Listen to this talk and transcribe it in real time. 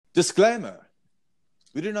Disclaimer.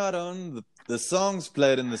 We do not own the songs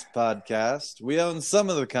played in this podcast. We own some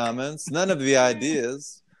of the comments, none of the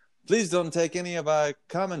ideas. Please don't take any of our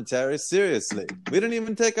commentary seriously. We don't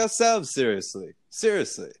even take ourselves seriously.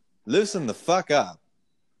 Seriously. Loosen the fuck up.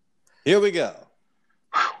 Here we go.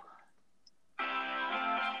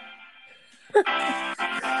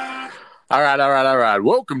 All right.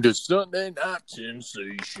 Welcome to Sunday Night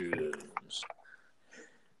Sensations.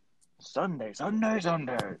 Sunday.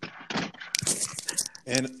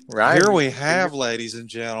 And Ryan, here we have, ladies and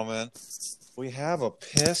gentlemen, we have a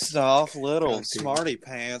pissed off little smarty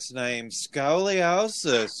pants named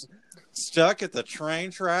Scoliosis stuck at the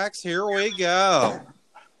train tracks. Here we go.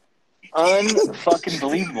 Unfucking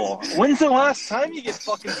believable. When's the last time you get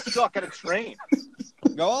fucking stuck at a train?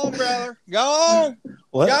 Go on, brother. Go on.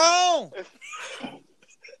 What? Go on.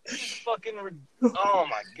 Fucking. Oh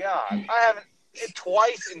my god. I haven't.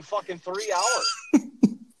 Twice in fucking 3 hours.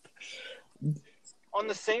 On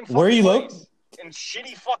the same fucking Where are you place in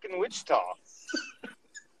shitty fucking Wichita.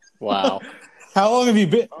 Wow. How long have you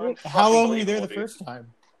been? How long were you there the Unbelievable, first time?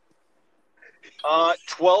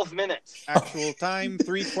 12 minutes. Actual time,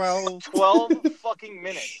 3:12. 12 fucking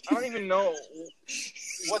minutes. I don't even know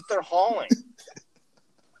what they're hauling.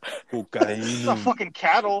 It's not fucking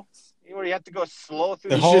cattle. Where you have to go slow through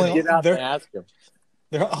They're the hauling- Get out they're- and ask him.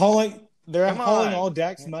 They're hauling Come on. all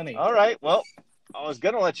Dak's money. All right, well, I was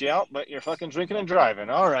going to let you out, but you're fucking drinking and driving.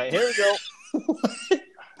 All right, here we go.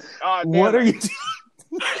 Oh, damn What are it. you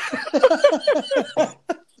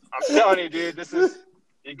I'm telling you, dude,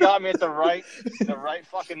 you got me at the right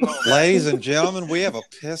fucking moment. Ladies and gentlemen, we have a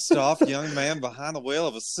pissed off young man behind the wheel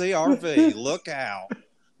of a CRV. Look out.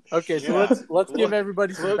 Okay, so Yeah. let's give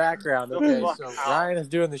everybody some background. look Okay, fuck so out. Ryan is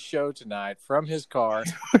doing the show tonight from his car.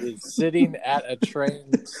 He's sitting at a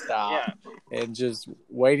train stop and just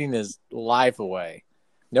waiting his life away.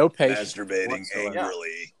 No patience. Masturbating whatsoever.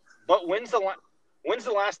 angrily. But when's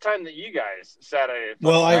the last time that you guys sat at a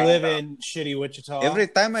Well, I fucking live stop? in shitty Wichita. Every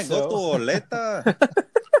time I So- go to Oleta,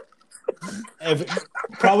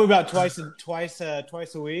 Probably about twice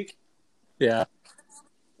a week. Yeah.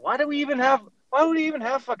 Why would we even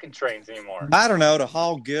have fucking trains anymore? I don't know, to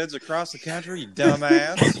haul goods across the country, you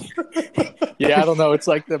dumbass. Yeah, I don't know. It's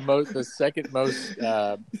like the second most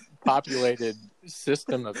populated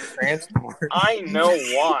system of transport. I know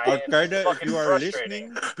why. and it's Al-Qaeda, if fucking you are frustrating.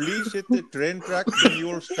 listening, please hit the train tracks and you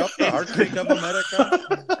will stop the heartbeat of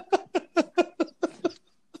America.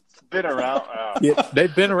 It's been around. Yeah,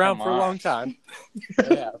 they've been around Come for a on. long time.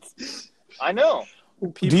 Yeah. I know.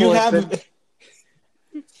 Do you have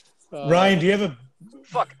Uh, Ryan? Do you have a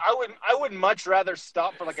Fuck, I would much rather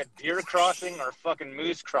stop for like a deer crossing or a fucking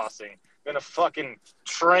moose crossing than a fucking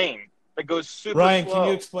train that goes super Ryan? slow. Can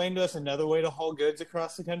you explain to us another way to haul goods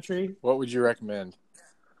across the country? What would you recommend?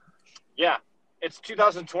 Yeah, it's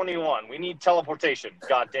 2021. We need teleportation.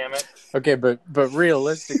 God damn it. Okay, but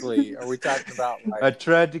realistically, are we talking about I like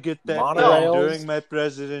tried to get that Monorails? done during my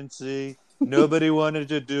presidency. Nobody wanted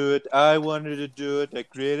to do it. I wanted to do it. I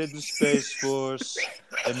created the Space Force,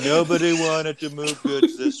 and nobody wanted to move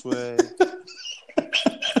goods this way.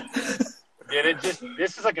 Dude,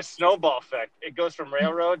 this is like a snowball effect. It goes from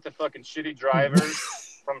railroad to fucking shitty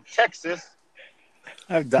drivers from Texas.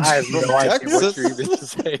 I have no idea what Texas? you're even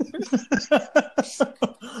saying.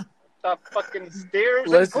 The fucking steers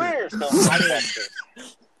and Listen. clears come from Texas.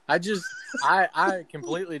 I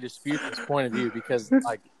completely dispute this point of view because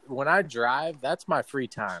like when I drive, that's my free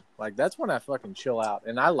time. Like that's when I fucking chill out,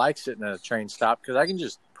 and I like sitting at a train stop because I can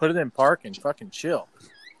just put it in park and fucking chill.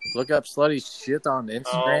 Look up slutty shit on Oh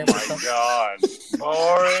Instagram. or my something. god.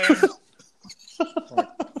 Boring.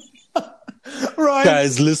 Ryan,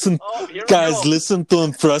 Guys, listen. Oh, here we go. Listen to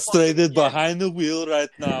him frustrated Yeah. behind the wheel right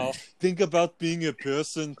now. Think about being a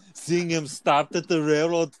person, seeing him stopped at the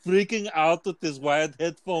railroad, freaking out with his wired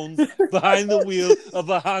headphones behind the wheel of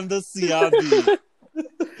a Honda CRV.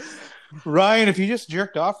 Ryan, if you just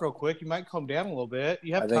jerked off real quick, you might calm down a little bit.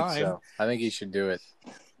 You I have think time. so. I think he should do it.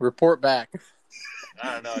 Report back.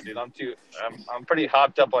 I don't know, dude. I'm pretty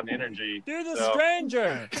hopped up on energy. You're the So-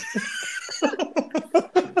 stranger.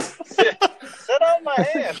 Sit on my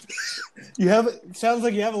hand. It sounds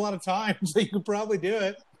like you have a lot of time, so you could probably do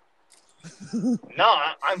it. No,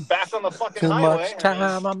 I'm back on the fucking Too highway. much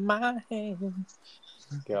time on my hands.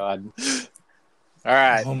 God. All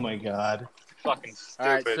right. Oh my god. Fucking stupid.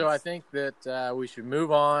 All right. So I think that we should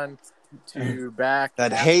move on to back.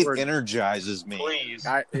 That hate backward- energizes me. Please.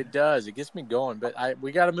 It does. It gets me going. But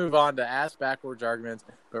we got to move on to ass backwards arguments.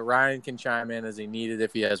 But Ryan can chime in as he needed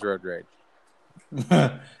if he has road rage.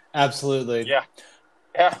 Absolutely. Yeah.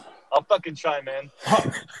 Yeah. I'll fucking chime in.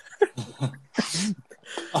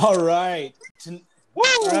 All right. Woo!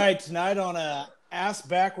 All right. Tonight on Ass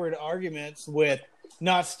Backward Arguments with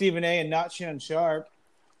not Stephen A. and not Shannon Sharp.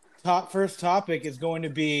 First topic is going to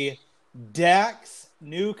be Dak's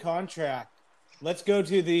new contract. Let's go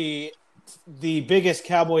to the biggest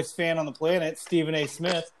Cowboys fan on the planet, Stephen A.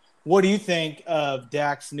 Smith. What do you think of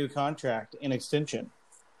Dak's new contract and extension?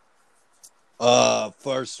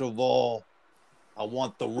 First of all, I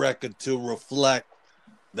want the record to reflect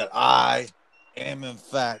that I am, in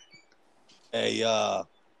fact, a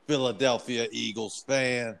Philadelphia Eagles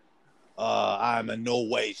fan. I'm in no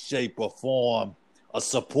way, shape, or form a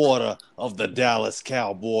supporter of the Dallas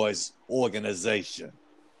Cowboys organization.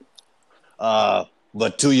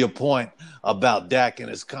 But to your point about Dak and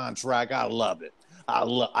his contract, I love it.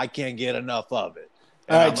 I can't get enough of it.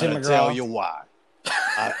 And All right, I'm Tim going to McGraw. tell you why.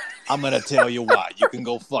 I'm going to tell you why. You can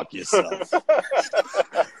go fuck yourself.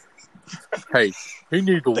 Hey, he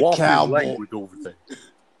needs to The walk his Cowboy- language over there.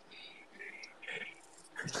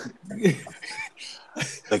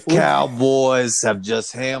 The Cowboys have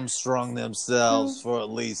just hamstrung themselves for at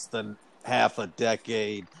least half a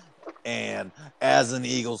decade. And as an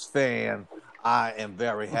Eagles fan, I am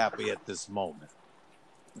very happy at this moment.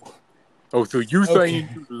 Oh, so you Okay. saying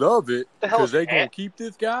you love it The hell because they is gonna Ant? keep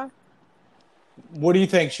this guy? What do you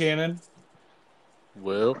think, Shannon?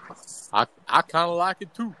 Well, I kind of like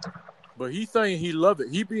it too, but he's saying he love it.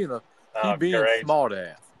 He being Great. smart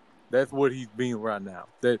ass. That's what he's being right now.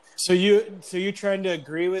 That So you're trying to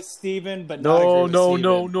agree with Stephen, but not no, agree no, with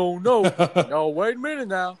no, Stephen. no, no. Wait a minute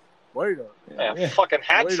now. Wait a Yeah, fucking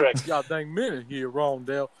hat wait trick. a goddamn minute here,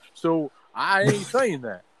 Rondell. So I ain't saying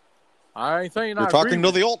that. I ain't saying I You're agree talking to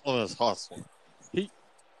with the ultimate hustler.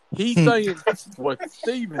 He's saying what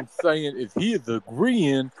Steven's saying is he is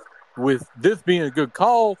agreeing with this being a good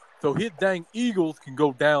call, so his dang Eagles can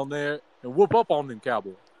go down there and whoop up on them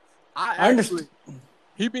Cowboys. I understand.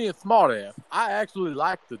 He being smart ass. I actually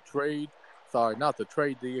like the trade. Sorry, not the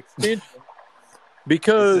trade, the extension. It's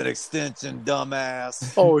Because an extension,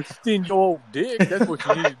 dumbass. extend your old dick. That's what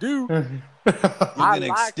you need to do. You I can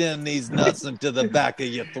like- extend these nuts into the back of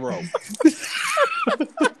your throat.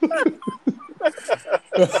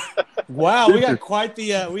 Wow, we got quite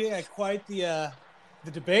the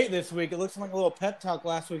debate this week. It looks like a little pep talk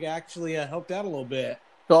last week actually helped out a little bit.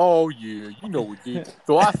 Oh, yeah, you know what, dude.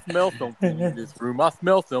 So I smell something in this room. I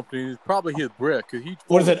smell something. It's probably his breath. Cause he's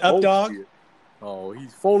What is full it, of Up Dog? bullshit. Oh,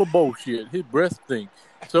 he's full of bullshit. His breath stinks.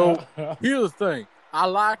 So here's the thing. I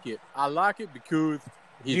like it. I like it because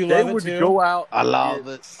You if they love it were too? to go out. I love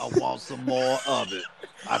it. I want some more of it.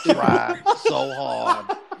 I tried so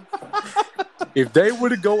hard. If they were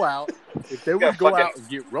to go out, Yeah, fucking- and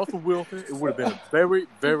get Russell Wilson, it would have been a very,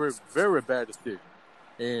 very, very bad decision.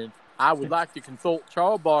 And I would like to consult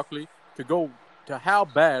Charles Barkley to go to how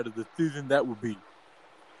bad of a decision that would be.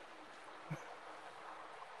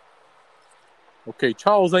 Okay,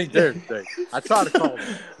 Charles ain't there today. I tried to call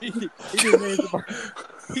him. He didn't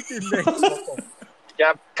answer my phone.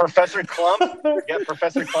 Got Professor Clump. Got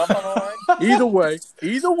Professor Clump on the line. Either way,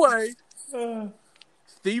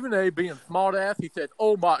 Stephen A. being smart ass, he said,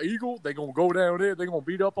 "Oh, my Eagles, they gonna go down there, they gonna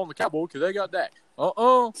beat up on the Cowboys because they got Dak."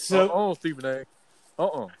 Stephen A.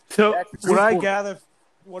 So That's what I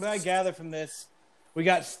good. gather from this, we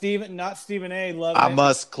got not Stephen A. loving I it.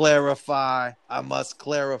 must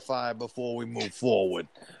clarify before we move forward.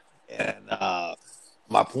 And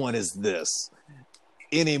my point is this.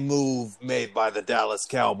 Any move made by the Dallas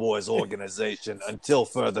Cowboys organization until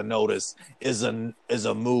further notice is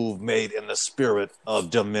a move made in the spirit of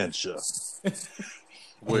dementia.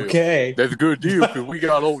 Well, Okay. that's a good deal because we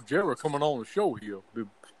got old Jared coming on the show here.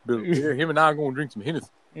 Him and I are going to drink some Hennessy.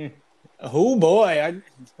 Oh boy!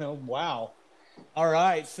 Wow. All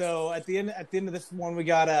right. So at the end of this one, we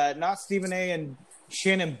got not Stephen A. and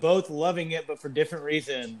Shannon both loving it, but for different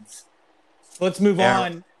reasons. So let's move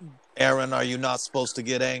on. Aaron, are you not supposed to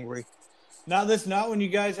get angry? Not when you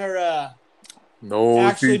guys are No,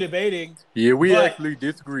 actually see, debating. yeah, we but- actually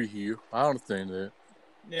disagree here. I understand that.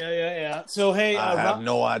 Yeah. So hey, I have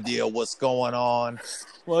no idea what's going on.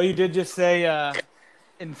 well, you did just say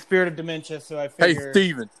in spirit of dementia, so I Hey, figure.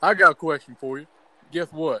 Steven, I got a question for you. Guess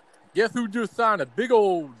what? Guess who just signed a big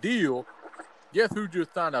old deal? Guess who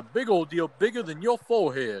just signed a big old deal bigger than your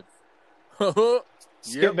forehead? Skip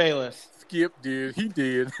Yep, Bayless. Skip did. He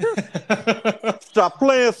did. Stop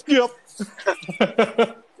playing, Skip.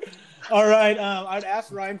 All right. I'd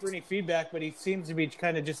ask Ryan for any feedback, but he seems to be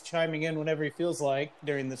kind of just chiming in whenever he feels like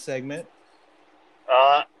during the segment.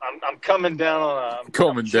 I'm coming down on a.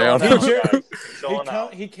 Coming I'm chilling down. out, guys. Chilling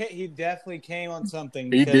out. He definitely came on something.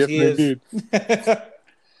 He because definitely did.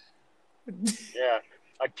 Yeah.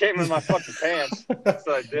 I came in my fucking pants. That's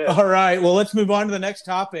what I did. All right. Well, let's move on to the next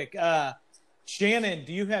topic. Shannon,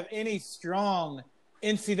 do you have any strong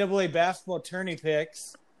NCAA basketball tourney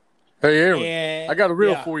picks? Hey, Aaron, And- I got a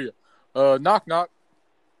riddle yeah. for you. Knock, knock.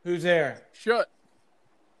 Who's there? Shut.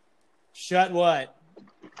 Shut what?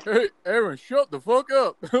 Hey, Aaron, shut the fuck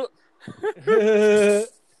up.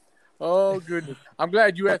 Oh, goodness. I'm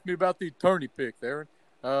glad you asked me about these tourney picks, Aaron,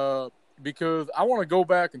 because I want to go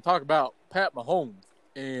back and talk about Pat Mahomes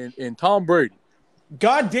and Tom Brady.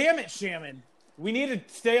 God damn it, Shannon. We need to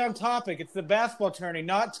stay on topic. It's the basketball tourney,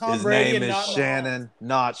 not Tom His Brady name and is not Shannon,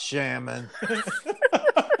 not Shaman.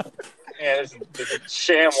 Yeah, this is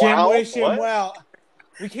Sham Mahomes. Wow. What? Wow.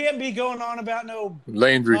 We can't be going on about no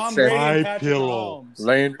Landry Tom Brady Sham. and My Patrick pillow. Mahomes.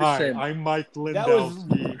 Landry Hi, Sham. I'm Mike That was-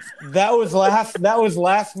 Lindowski. That was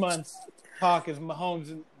last month's talk is Mahomes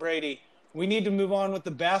and Brady. We need to move on with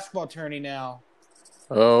the basketball tourney now.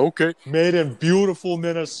 Okay. Made in beautiful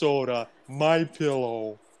Minnesota. My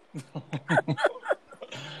pillow.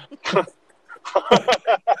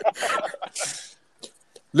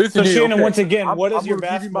 Listen So, here, Shannon, okay. once again, what is I'm your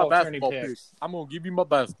gonna give you my basketball tourney basketball picks? picks. I'm going to give you my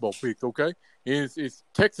basketball picks, okay? It's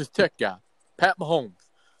Texas Tech guy, Pat Mahomes.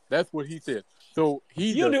 That's what he said. So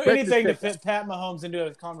he's You'll a do Texas anything to Tech guy. fit Pat Mahomes into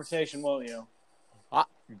a conversation, won't you?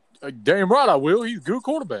 Damn right I will. He's a good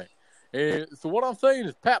quarterback. And so what I'm saying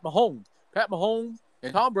is Pat Mahomes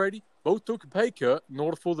and Tom Brady both took a pay cut in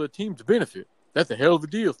order for the team to benefit. That's a hell of a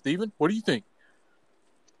deal, Steven. What do you think?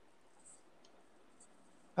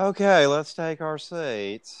 Okay, let's take our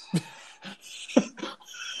seats.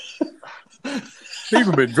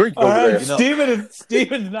 Steven been drinking All over right, there. You know-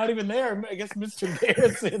 Steven's not even there. I guess Mr.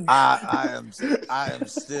 Garrison. I am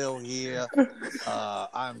still here.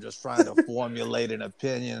 I'm just trying to formulate an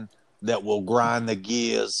opinion that will grind the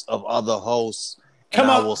gears of other hosts. Come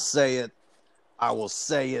and on. I will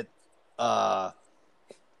say it.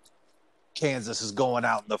 Kansas is going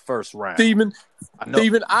out in the first round. Steven, I know.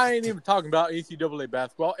 I ain't even talking about NCAA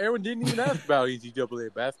basketball. Aaron didn't even ask about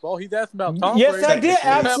NCAA basketball. He's asking about Tom Yes, Brady. I did.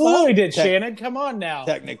 Pat Absolutely did, Tech- Shannon. Come on now.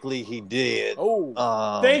 Technically, he did.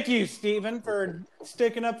 Oh, Thank you, Steven, for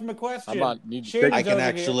sticking up for my question. I might need to Shannon's I can over here.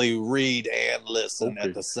 actually read and listen Okay.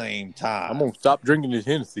 at the same time. I'm going to stop drinking this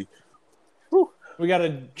Hennessy. We got a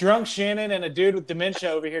drunk Shannon and a dude with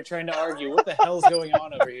dementia over here trying to argue. What the hell's going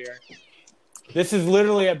on over here? This is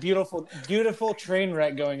literally a beautiful, beautiful train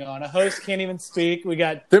wreck going on. A host can't even speak. We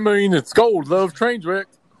got Timmerine and Scold love train wreck.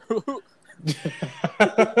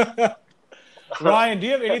 Ryan. Do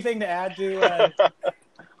you have anything to add to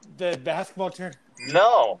the basketball turn?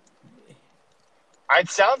 No. It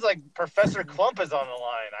sounds like Professor Clump is on the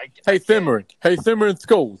line. Hey, Timmerine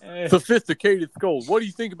Scold. Eh. Sophisticated Scold. What do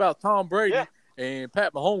you think about Tom Brady Yeah. and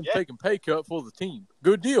Pat Mahomes Yeah. taking pay cut for the team?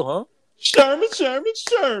 Good deal, huh?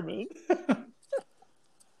 Sherman.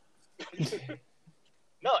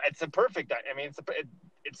 No, it's a perfect. I mean,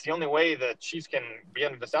 it's the only way the Chiefs can be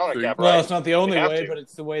under the salary See? cap, Well, right? it's not the only They have way, to. but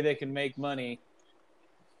it's the way they can make money.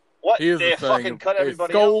 What? Here's They the thing. fucking cut If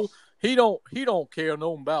everybody Scold, else? he don't care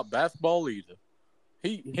no about basketball either.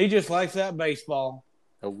 He just likes that baseball.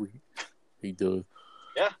 He does.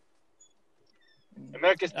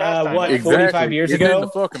 America's pastime. What, man. Exactly. 45 years It's ago? in the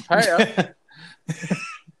fucking past.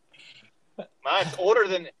 Man,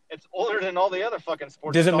 it's older than all the other fucking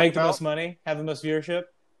sports. Does we it talk make the about. most money? Have the most viewership?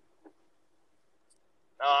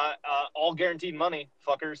 All guaranteed money,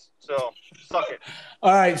 fuckers. So suck it.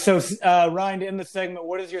 All right. So, Ryan, to end the segment,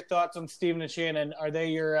 what is your thoughts on Steven and Shannon? Are they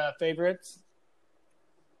your favorites?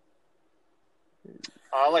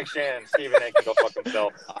 I like Shannon. Stephen A. can go fuck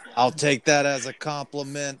himself. I'll take that as a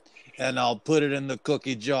compliment, and I'll put it in the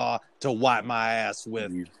cookie jar to wipe my ass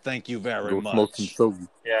with. Thank you very Go smoke some much. soda.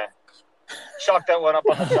 Yeah. Chalk that one up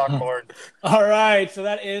on the chalkboard. All right. So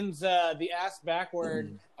that ends the ass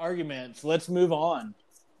backward arguments. Let's move on.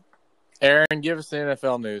 Aaron, give us the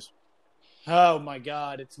NFL news. Oh, my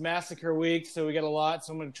God. It's massacre week, so we got a lot.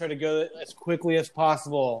 So I'm going to try to go as quickly as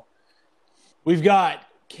possible. We've got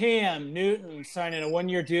Cam Newton signing a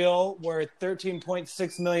one-year deal worth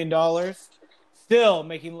 $13.6 million. Still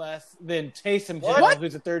making less than Taysom Hill, What?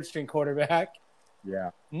 who's a third-string quarterback.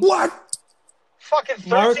 Yeah. What? Fucking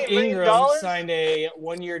Mark $13 million? Ingram signed a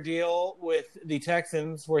one-year deal with the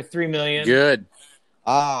Texans worth $3 million. Good.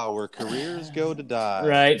 Where careers go to die.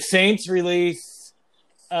 Right. Saints release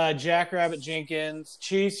Jackrabbit Jenkins.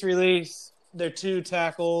 Chiefs release their two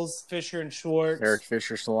tackles, Fisher and Schwartz. Eric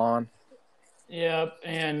Fisher Salon. Yep.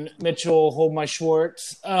 And Mitchell, hold my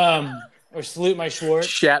Schwartz. Or salute my Schwartz.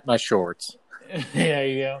 Shat my shorts. There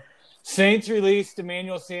you go. Saints released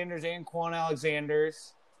Emmanuel Sanders and Quan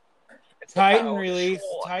Alexander's. It's about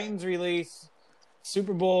Titans release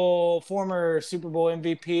former Super Bowl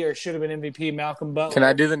MVP, or should have been MVP, Malcolm Butler. Can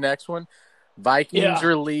I do the next one? Vikings Yeah.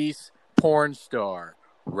 release porn star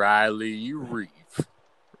Riley Reef,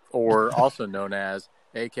 or also known as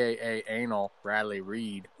AKA Anal Riley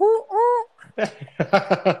Reed.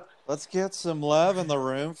 Let's get some love in the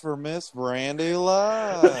room for Miss Brandy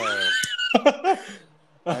Love.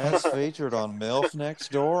 As featured on MILF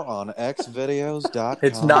Next Door on xvideos.com.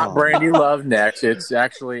 It's not Brandy Love next. It's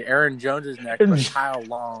actually Aaron Jones's next, but Kyle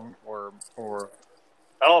Long or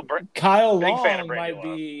Oh, Kyle Big Long fan of Brandy might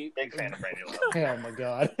Love. be. big fan of Brandy Love. Oh my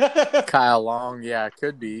god. Kyle Long. Yeah,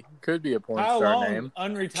 could be a porn Kyle star Long, name.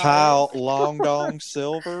 unretired. Kyle Long Dong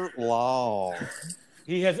Silver Long.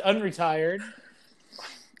 He has unretired.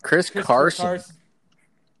 Chris Carson.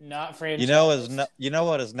 Not franchise. You know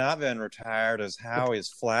what has not been retired is Howie's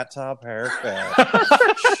flat top haircut.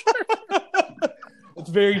 It's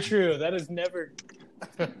very true. That is never.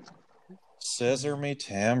 Scissor me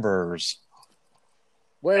timbers.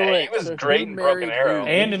 Wait. He was so great who in Broken married Arrow. who?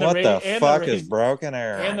 And in the What radio, the fuck is Broken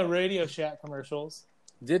Arrow? and the Radio Shack commercials.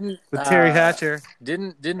 Didn't With Terry Hatcher.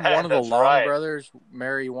 Didn't one of the That's Long right. brothers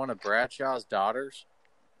marry one of Bradshaw's daughters?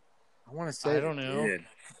 I want to say I don't they know. did.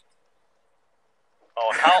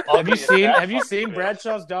 Oh, how Have ugly you is seen? that Have you fucking seen bitch?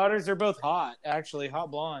 Bradshaw's daughters? They're both hot, actually,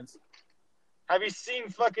 hot blondes. Have you seen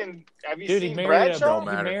fucking? Have you Dude, he seen married Bradshaw? Don't he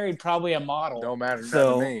matter. married probably a model. Don't matter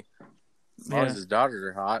So- to me. As long Yeah. as his daughters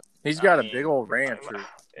are hot. He's got I a mean, big old ranch.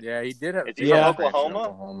 Yeah, he did have. Is he from Oklahoma?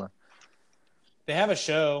 Oklahoma. They have a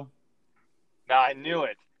show. No, I knew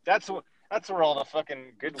it. That's where all the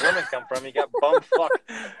fucking good women come from. You got bumfuck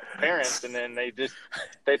parents, and then they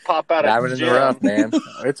pop out of Diving in the jail. rough, man.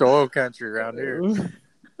 It's oil country around here.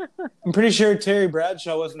 I'm pretty sure Terry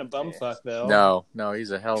Bradshaw wasn't a bumfuck though. No, he's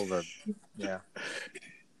a hell of a. Yeah.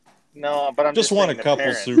 No, but I'm Just just won a saying the couple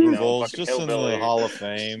parents, Super you know, Bowls, fucking just in the hillbilly. Hall of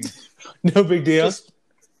Fame. No big deal.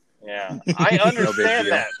 Yeah, I understand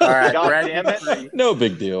deal. that. All right, God Brad damn it. Dupree. No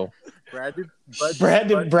big deal. Brad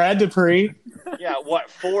Dupree, Yeah, what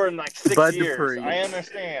 4 in like 6 Bud years? Dupree. I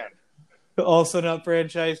understand. also not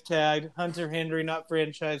franchise tagged. Hunter Henry, not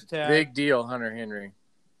franchise tagged. Big deal, Hunter Henry.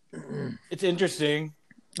 It's interesting,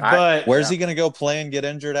 I- but Where's he going to go play and get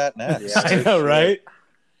injured at next? Yeah. I know, right?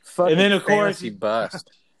 Fucking And then, of course, fantasy bust.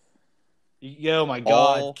 Oh my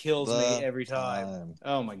god, All kills the me every time.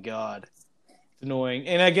 Oh my god, it's annoying.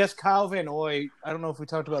 And I guess Kyle Van Noy. I don't know if we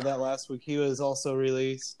talked about that last week. He was also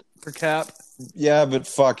released for cap. Yeah, but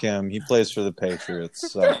fuck him. He plays for the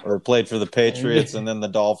Patriots, or played for the Patriots and then the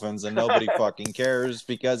Dolphins, and nobody fucking cares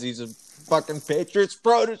because he's a fucking Patriots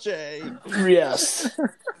protege. Yes,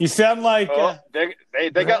 you sound like Oh,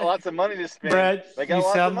 they got lots of money to spend. Brad. They got You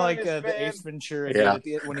lots sound of money like to the spend. Ace Ventura Yeah.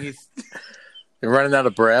 dude when he's. You're running out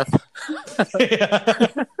of breath.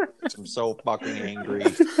 I'm so fucking angry.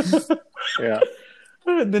 Yeah.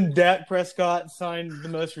 And then Dak Prescott signed the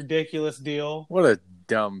most ridiculous deal. What a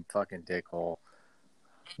dumb fucking dickhole.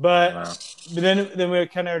 But Wow. then we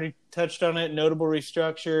kind of already touched on it. Notable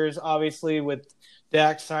restructures, obviously, with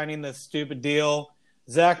Dak signing the stupid deal.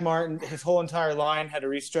 Zach Martin, his whole entire line had to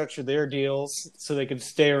restructure their deals so they could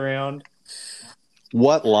stay around.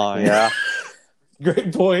 What line? Yeah.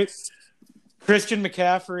 Great point. Christian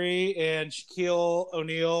McCaffrey and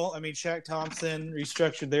Shaq Thompson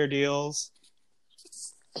restructured their deals.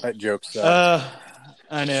 That joke sucks.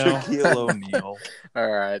 I know. Shaquille O'Neal.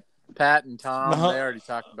 All right. Pat and Tom, Uh-huh. they already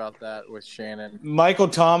talked about that with Shannon. Michael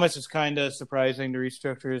Thomas is kind of surprising to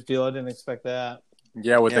restructure his deal. I didn't expect that.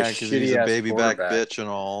 Yeah, with Yeah, a because shitty he's a ass baby back quarterback. bitch and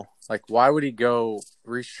all. Like, why would he go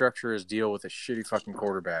restructure his deal with a shitty fucking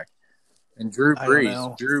quarterback? And Drew I don't Brees,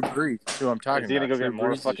 know. that's who I'm talking Is he about. gonna go get Drew more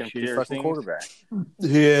Brees is a fucking shitty fucking piercings? quarterback.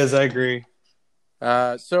 He is, I agree.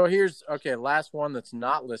 So here's last one that's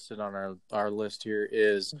not listed on our list here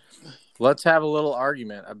is let's have a little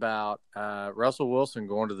argument about Russell Wilson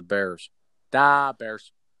going to the Bears.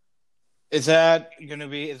 Bears. Is that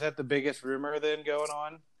the biggest rumor then going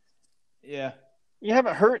on? Yeah. You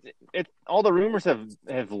haven't heard it. All the rumors have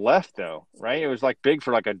left though, right? It was like big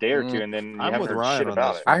for like a day or two, and then you I'm haven't with heard Ryan shit on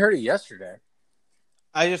about this it. I heard it yesterday.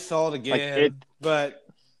 I just saw it again, but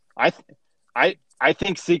I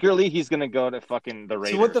think secretly he's gonna go to fucking the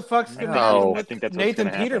Raiders. so what the fuck's going to No. happen I with think that's what's Nathan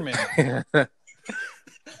gonna happen.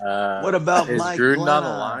 Peterman? What about is Mike Gruden on the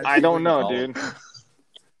Glennon? line? I don't know, dude.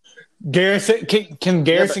 Garrison can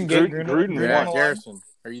Garrison Yeah, but get Gruden Gruden Yeah, on the line? Garrison,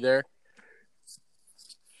 are you there?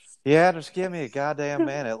 Yeah, just give me a goddamn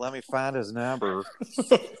minute. Let me find his number.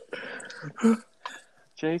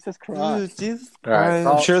 Jesus Christ. Jesus All right, Christ.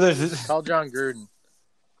 I'm sure there's Call John Gruden.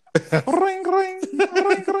 Ring, ring,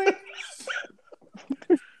 ring, ring.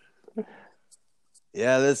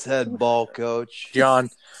 Yeah, this head ball coach. John,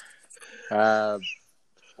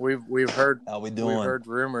 we've heard How we we've doing? heard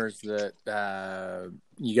rumors that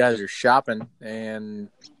you guys are shopping, and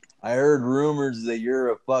I heard rumors that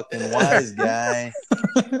you're a fucking wise guy.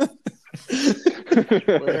 we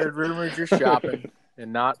heard rumors you're shopping,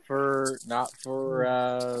 and not for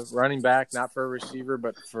running back, not for a receiver,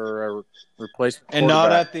 but for a replacement And not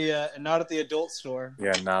quarterback. at the adult store.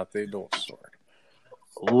 Yeah, not at the adult store.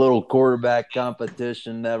 A little quarterback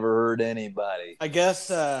competition never hurt anybody. I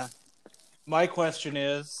guess my question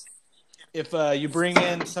is, if you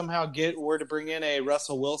were to bring in a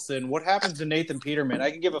Russell Wilson, what happens to Nathan Peterman?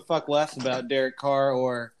 I could give a fuck less about Derek Carr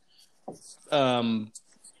or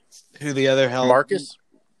who the other hell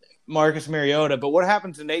Marcus Mariota, but what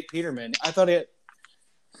happens to Nate Peterman? I thought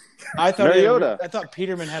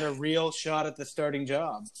Peterman had a real shot at the starting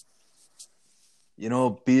job. You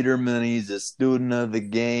know, Peterman, he's a student of the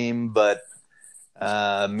game, but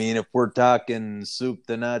I mean, if we're talking soup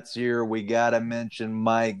to nuts here, we got to mention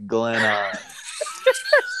Mike Glennon.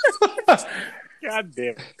 God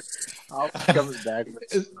damn it. Comes back.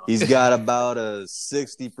 He's got about a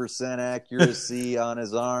 60% accuracy on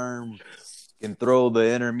his arm. Can throw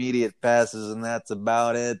the intermediate passes, and that's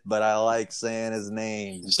about it. But I like saying his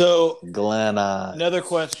name. So, Glennon. another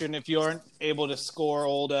question: if you aren't able to score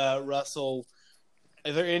old Russell,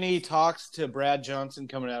 are there any talks to Brad Johnson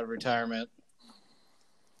coming out of retirement?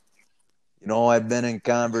 You know, I've been in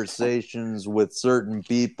conversations with certain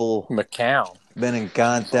people. McCown. Been in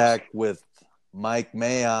contact with Mike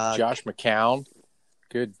Mayock. Josh McCown.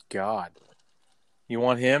 Good God. You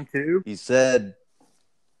want him too? He said,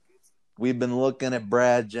 we've been looking at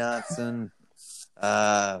Brad Johnson.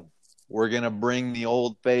 We're going to bring the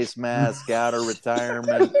old face mask out of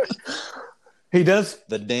retirement. He does.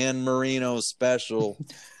 The Dan Marino special.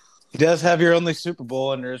 He does have your only Super Bowl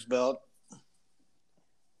under his belt.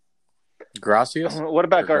 Gracias? What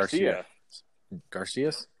about Garcia?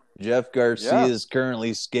 Garcias? Jeff Garcia is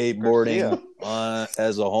currently skateboarding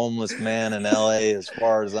as a homeless man in L.A., as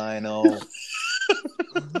far as I know.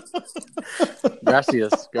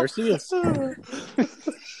 Garcias.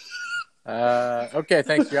 Okay,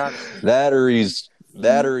 thanks, John. That or he's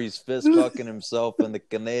fist fucking himself in the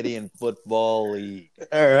Canadian Football League.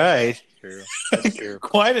 All right, True. That's true.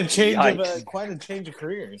 quite a change of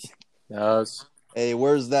careers. No, Hey,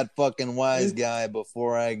 where's that fucking wise guy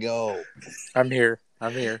before I go? I'm here.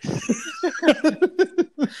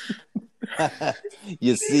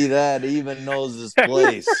 You see that? He even knows his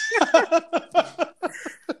place.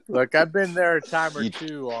 Look, I've been there a time or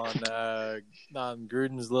two on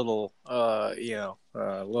Gruden's little,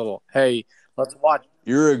 little. Hey, let's watch.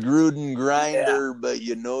 You're a Gruden grinder, but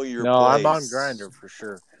you know your No, place. I'm on Grinder for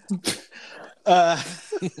sure.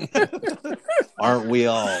 Aren't we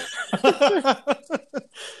all?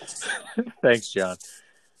 Thanks, John.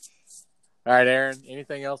 All right, Aaron.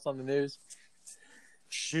 Anything else on the news?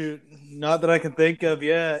 Shoot, not that I can think of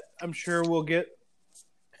yet. I'm sure we'll get.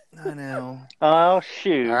 I know. Oh,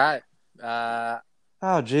 shoot. All right.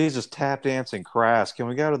 Oh, Jesus, tap dancing crass. Can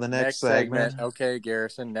we go to the next segment? Okay,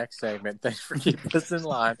 Garrison. Next segment. Thanks for keeping us in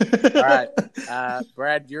line. All right,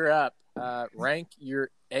 Brad, you're up. Rank your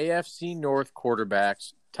AFC North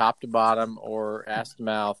quarterbacks, top to bottom or ass to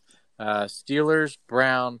mouth. Steelers,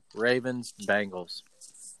 Brown, Ravens, Bengals.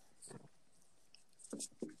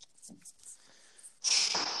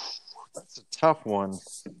 That's a tough one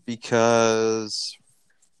because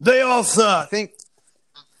They all suck. I think,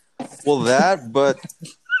 but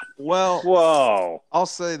Whoa. I'll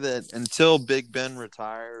say that until Big Ben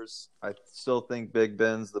retires, I still think Big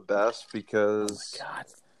Ben's the best because God.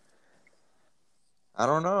 I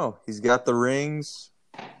don't know. He's got the rings.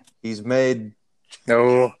 He's made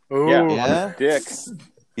No. Yeah. Dick.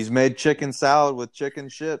 he's made chicken salad with chicken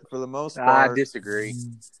shit for the most I part. disagree.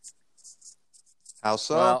 How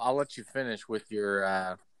so? Well, I'll let you finish with your.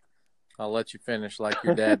 I'll let you finish like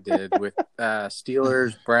your dad did with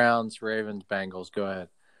Steelers, Browns, Ravens, Bengals. Go ahead.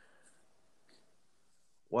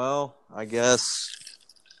 Well, I guess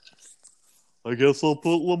I'll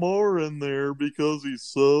put Lamar in there because he's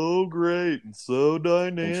so great and so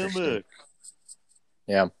dynamic.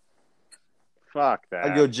 Yeah. Fuck that.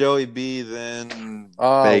 I go Joey B, then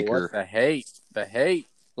Oh, Baker. what the hate? The hate.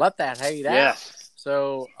 Let that hate out. Yes.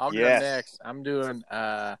 So I'll go Yes. next. I'm doing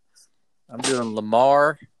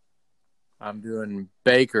Lamar. I'm doing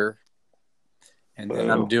Baker, and then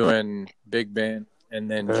I'm doing Big Ben, and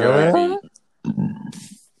then Joey B.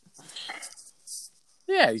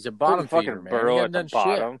 Yeah, he's a bottom Fucking feeder, man. Burrow He at hasn't the done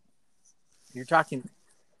bottom. shit. You're talking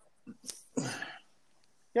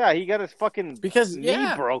Yeah, he got his fucking because knee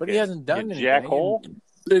broken. but he hasn't done you anything. jackhole.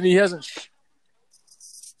 And he hasn't.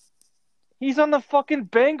 He's on the fucking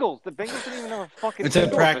Bengals. The Bengals didn't even have a fucking It's a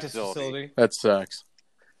indoor practice facility. That sucks.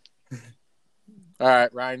 All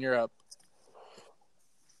right, Ryan, you're up.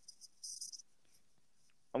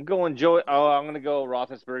 I'm going Joey. Oh, I'm going to go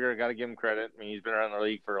Roethlisberger. I got to give him credit. I mean, he's been around the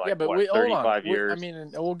league for Yeah, but hold 35 on. years. I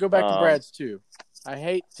mean, we'll go back to Brad's too. I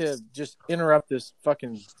hate to just interrupt this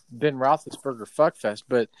fucking Ben Roethlisberger fuckfest,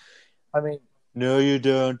 but I mean, No, you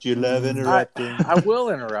don't. You love interrupting. I will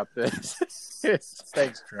interrupt this.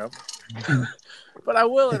 Thanks, Trump. But I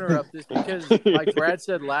will interrupt this because, like Brad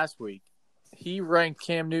said last week, he ranked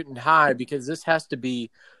Cam Newton high because this has to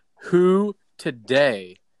be who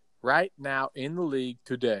today, right now in the league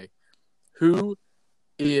today, who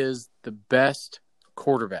is the best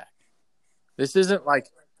quarterback. This isn't like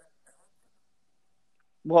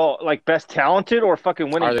Well, like best talented or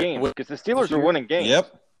fucking winning Are they- games? Because the Steelers are winning games.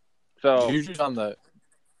 Yep. So Juju's on the.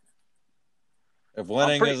 If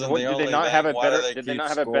winning isn't the did only they not thing, have a why do better? they Did they keep not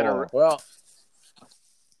have a scoring? better? Well,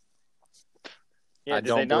 Yeah, I did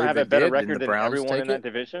don't they not believe have they a better did. Didn't record the than Browns everyone take in that it?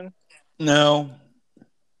 division? No.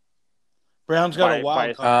 Browns got By- a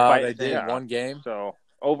wild by- card. they did yeah. one game. So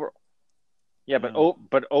yeah,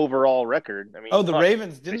 but overall record. I mean, Oh, the fuck,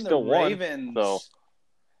 Ravens they didn't. still The won. Ravens. So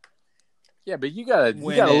Yeah, but you gotta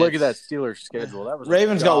When look at that it's- Steelers schedule. That was a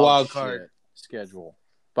Ravens got dog wild shit card. schedule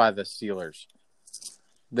by the Steelers.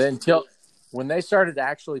 Then when they started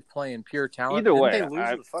actually playing pure talent, either way, didn't they lose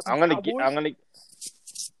to the fucking I'm gonna Cowboys?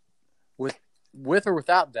 With or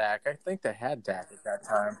without Dak. I think they had Dak at that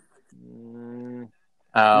time.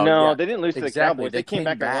 Oh, no, yeah. they didn't lose to the Exactly. Cowboys. They They came came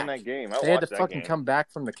back and back. won that game. They had to watched that fucking game. come back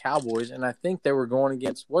from the Cowboys, and I think they were going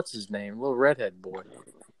against what's his name, little redhead boy.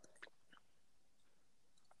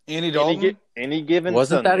 Andy Dalton. Any given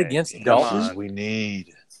Wasn't that Sunday. against Come Dalton? on. We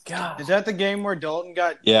need. God, Is that the game where Dalton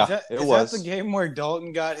got? Yeah, is that, it is was. that the game where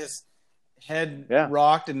Dalton got his head Yeah.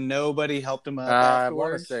 rocked and nobody helped him up I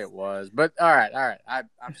want to afterwards? say it was, but all right.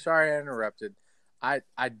 I'm sorry I interrupted. I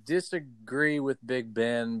disagree with Big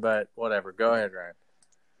Ben, but whatever. Go ahead, Ryan.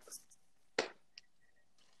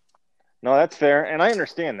 No, that's fair, and I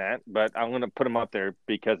understand that, but I'm going to put him up there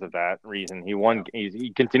because of that reason.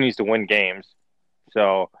 He continues to win games,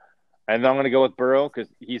 so, and I'm going to go with Burrow because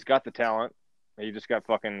he's got the talent. He just got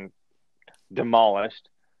fucking demolished,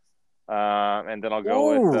 and then I'll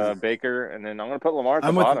go with Baker, and then I'm going to put Lamar at the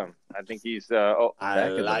I'm with- bottom. I think he's. I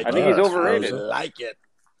think he's overrated. like it.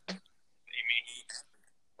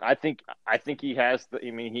 I think he has the.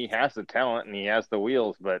 I mean, he has the talent and he has the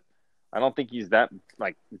wheels, but I don't think he's that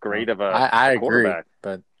like great of a I agree, quarterback.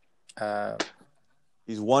 but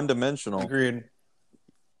He's one-dimensional. Agreed.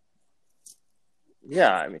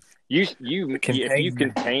 Yeah, I mean, if you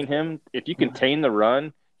contain him, if you contain the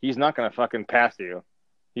run, he's not going to fucking pass you.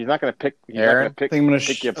 He's not going to pick. He's not Aaron? going to pick. I think I'm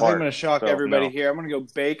pick you going apart. to shock So, everybody no. here. I'm going to go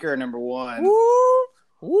Baker number one.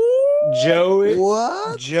 woo. Joey.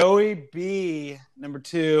 What? Joey B number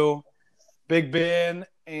two. Big Ben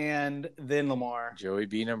and then Lamar. Joey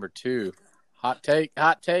B number 2. Hot take.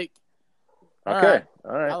 All Okay, right.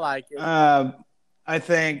 all right. I like it. I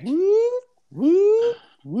think.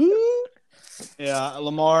 Yeah,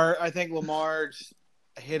 Lamar. I think Lamar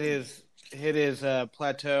hit his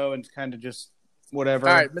plateau and kind of just whatever.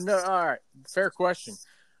 All right, but no, all right. Fair question.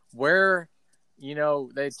 Where,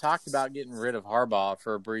 they talked about getting rid of Harbaugh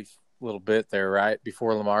for a brief little bit there, right,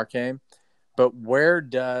 before Lamar came. But where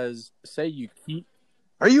does, say you keep,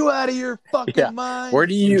 Are you out of your fucking Yeah. mind? where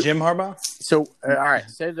do you, Jim Harbaugh. so, all right,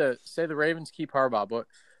 say the Ravens keep Harbaugh,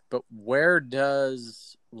 but where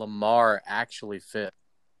does Lamar actually fit?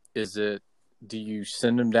 Do you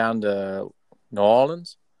send him down to New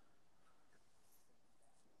Orleans?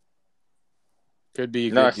 Could be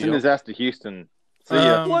a No, good send deal. his ass to Houston. See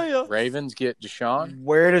ya. Ravens get Deshaun.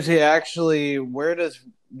 Where does he actually?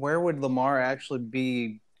 Where would Lamar actually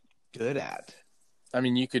be good at? I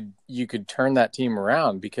mean, you could turn that team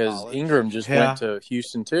around because College. Ingram just Yeah. went to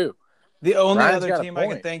Houston too. The only Ryan's got other a team I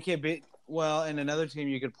point. could think he'd be and another team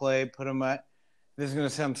you could put him at. This is going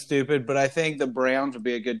to sound stupid, but I think the Browns would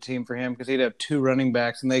be a good team for him because he'd have 2 running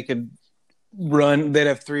backs and they could run. They'd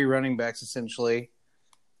have 3 running backs essentially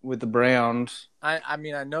with the Browns. I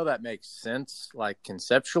mean, I know that makes sense, like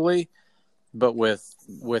conceptually, but with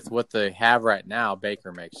what they have right now,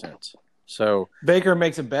 Baker makes sense. So Baker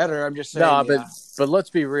makes it better. I'm just saying. no, yeah. but let's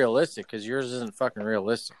be realistic because yours isn't fucking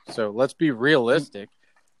realistic. So let's be realistic.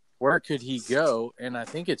 Where could he go? And I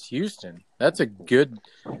think it's Houston. That's a good.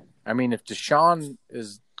 I mean, if Deshaun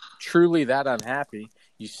is truly that unhappy,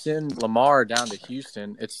 you send Lamar down to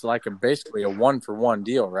Houston. It's like basically a 1-for-1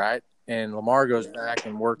 deal, right? And Lamar goes back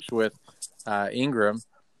and works with Ingram.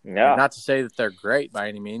 Yeah. Not to say that they're great by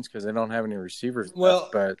any means because they don't have any receivers. Well,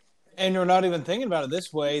 but And we're not even thinking about it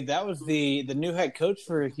this way. That was the new head coach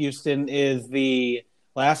for Houston is the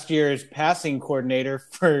last year's passing coordinator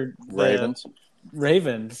for the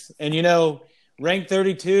Ravens. And ranked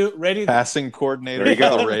 32, ready Passing coordinator. There you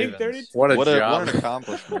go. for the Ravens. What a What job. an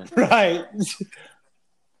accomplishment. right.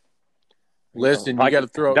 Listen, you got to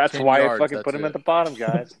throw. That's 10 why yards, I fucking that's put him it. at the bottom,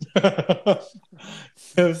 guys.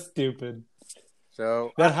 So stupid.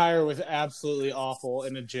 So That hire was absolutely awful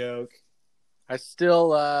and a joke. I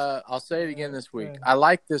still, I'll say it again this week. I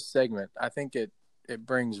like this segment. I think it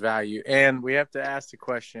brings value, and we have to ask the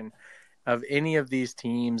question of any of these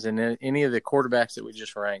teams and any of the quarterbacks that we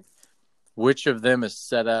just ranked, which of them is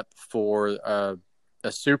set up for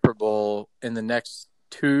a Super Bowl in the next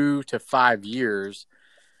 2 to 5 years?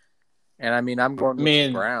 And I mean, I'm going with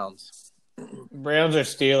the Browns. Browns or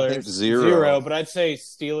Steelers? I think zero. But I'd say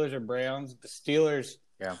Steelers or Browns. The Steelers.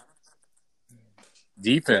 Yeah.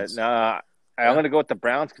 Defense. I'm going to go with the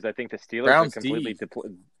Browns because I think the Steelers Browns are completely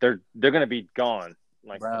they're going to be gone.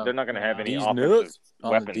 Like Browns. they're not going to have any D's offensive nuts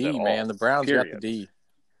on weapons the D, at all. man. The Browns period. got the D.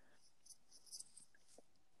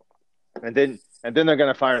 And then they're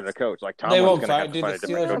going to fire the coach. Like They Tomlin's won't going to fire- have to dude, find a the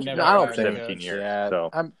different Steelers coach. never I don't fire think a 17 coach. years. Yeah,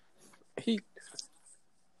 So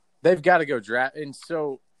they've got to go draft. And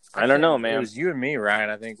so I don't know, It man. was you and me, Ryan.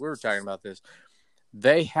 I think we were talking about this.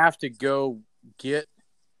 They have to go get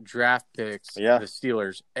draft picks. Yeah. The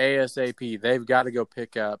Steelers ASAP. They've got to go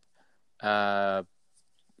pick up,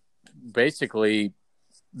 basically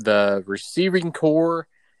the receiving core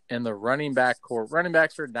and the running back core. Running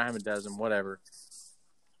backs are a dime a dozen, whatever.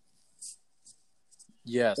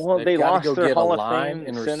 Yes, Well, they've they got lost to go their get Hall a of line Fame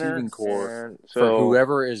and center, receiving core and for so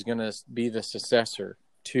whoever is going to be the successor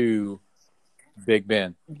to Big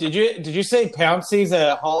Ben. Did you say Pouncey's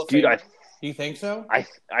a Hall of dude, Famer? Do you think so? I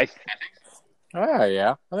Oh,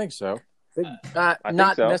 yeah, I think so. think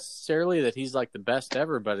Not so. necessarily that he's like the best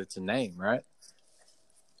ever, but it's a name, right?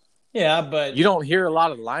 Yeah, but You don't hear a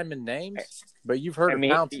lot of lineman names, but you've heard I of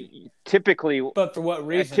mean, Pouncey. typically, but for what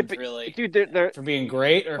reason, really? dude, they're For being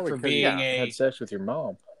great or Probably for 'cause being you had sex with your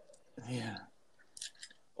mom. yeah,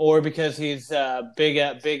 or because he's a big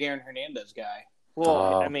Aaron Hernandez guy.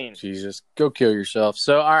 well. I mean, Jesus, go kill yourself.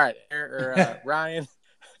 So, all right, Ryan,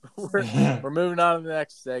 we're moving on to the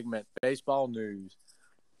next segment, baseball news.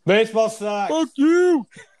 Baseball sucks. Fuck you.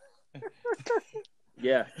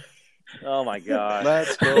 yeah. Oh my god.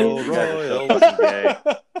 Let's go You guys are so Royals. fucking gay.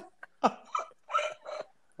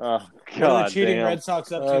 Oh What are god. the cheating damn. Red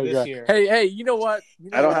Sox up to Oh, this God. year? Hey, you know what?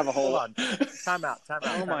 I don't have a whole Hold on. Time out.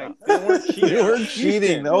 Oh my. out. They weren't cheating. They weren't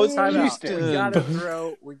cheating. That was Time out.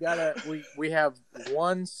 Houston. We have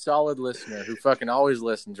one solid listener who fucking always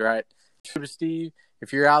listens, right? Scuba Steve,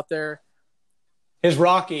 if you're out there, His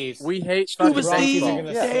Rockies. we hate Scuba fucking Steve. baseball.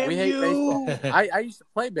 Damn Yeah, we hate you. baseball. I used to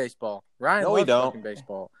play baseball. Ryan No, we loves don't. fucking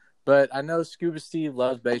baseball. But I know Scuba Steve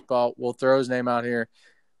loves baseball. We'll throw his name out here.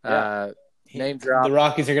 Name drop. The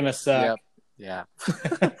Rockies are gonna suck. Yep.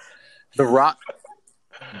 Yeah. The Rock.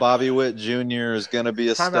 Bobby Witt Jr. is going to be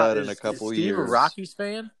a Time stud out. in a couple Steve years. a Rockies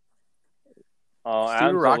fan? Oh, Steve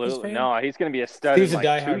a Rockies absolutely. fan? No, he's going to be a stud. He's in a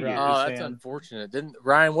like diehard 2 years. Oh, that's fan. unfortunate.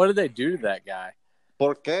 Ryan, what did they do to that guy?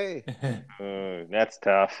 Por qué? That's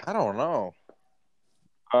tough. I don't know.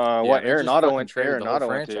 What they Aaron just Otto fucking went? traded Aaron the whole Otto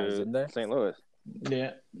went franchise, didn't they? to St. Louis.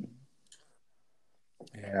 Yeah.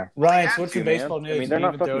 Yeah. Ryan, so what's your man. baseball I news? mean, they're Can you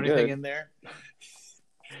not even throw fucking anything good. in there?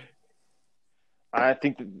 I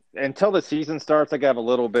think that until the season starts, I got a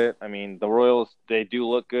little bit. I mean, the Royals, they do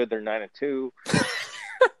look good. They're 9-2.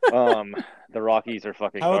 The Rockies are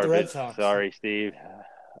fucking How about the garbage. Red Sox? Sorry, Steve.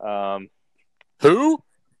 Who?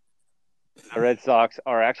 The Red Sox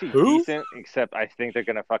are actually Who? decent, except I think they're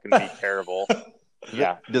going to fucking be terrible.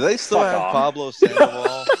 Yeah. Do they still Fuck have off. Pablo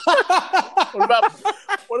Sandoval?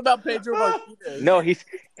 What about Pedro Martinez? No, he's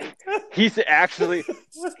actually.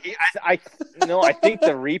 I think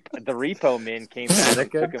the repo men came back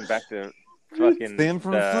and took him back to fucking San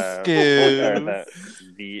Francisco.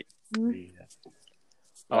 The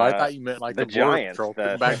Oh, I thought you meant like the the Border Giants, Patrol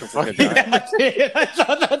the back to San fucking. Francisco Giants. I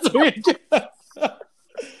thought that's weird.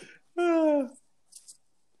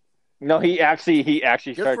 No, he actually Good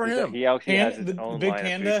started. for him. He actually has his The own Big line of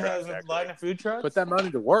Panda food has trucks, a actually. line of food trucks. Put that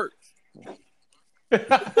money to work.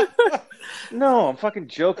 No, I'm fucking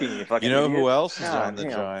joking. You fucking. You know idiot. who else is God on the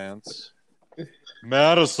damn. Giants?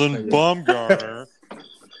 Madison Bumgarner.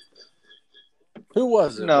 Who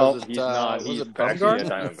was it? No, was it, he's not. Was He's it actually a Bumgarner?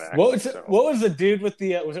 Diamondback. What was so. what was the dude with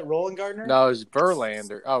the was it Roland Gardner? No, it was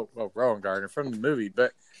Verlander. Oh, Rowan Gardner from the movie.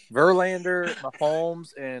 But Verlander, Mahomes,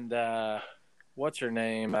 and what's her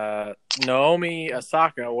name? Naomi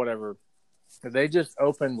Osaka, whatever. They just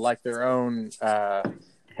opened like their own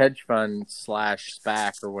hedge fund /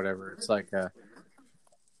 SPAC or whatever. It's like a.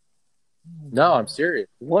 No, I'm serious.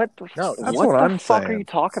 What? No, that's what what the I'm fuck are saying. you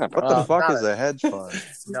talking about? What the fuck not is a hedge fund?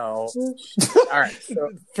 No. All right.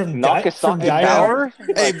 So From Nakasaki Die Hard. Power?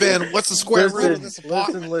 Hey Ben, what's the square root of this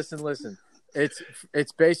apartment? listen.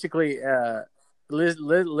 It's basically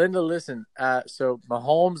Linda. Listen. So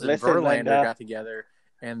Mahomes and Listen, Verlander Linda. got together,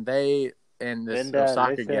 and this Linda,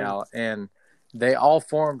 Osaka listen. gal, and they all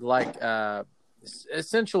formed like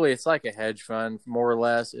essentially it's like a hedge fund, more or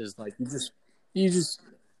less. Is like you just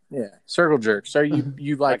circle jerk. So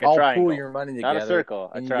you like Like a all triangle. pool your money together, Not a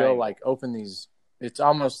circle, a and you triangle. go like open these. It's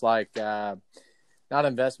almost like. Not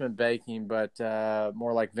investment banking, but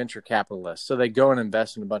more like venture capitalists. So they go and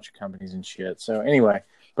invest in a bunch of companies and shit. So anyway,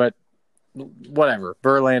 but whatever.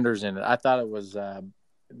 Verlander's in it. I thought it was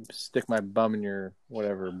stick my bum in your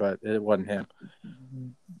whatever, but it wasn't him.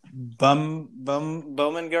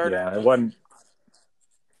 Bowmangarden. Yeah, it wasn't.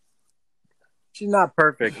 She's not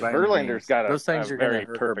perfect. by any Verlander's means. got Those things a are gonna very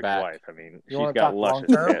hurt her perfect back. wife. I mean, You she's wanna got talk luscious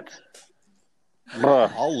long-term? tits.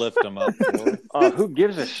 Bruh. I'll lift them up for her. Who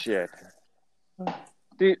gives a shit?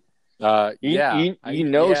 Dude, Yeah, you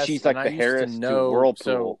know yes, she's like and the I used Harris to know, Whirlpool,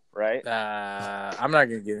 so, right? I'm not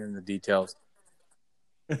gonna get into the details.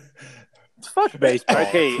 Fuck baseball.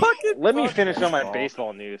 Okay, Fucking let me fuck finish on my baseball.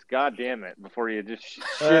 baseball news. God damn it! Before you just shit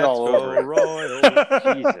Let's all go, over it. Royals.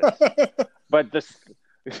 Jesus. But this,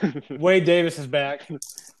 Wade Davis is back.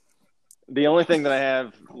 the only thing that I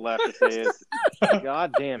have left to say is,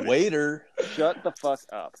 God damn it! Waiter, Shut the fuck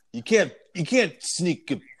up. you can't sneak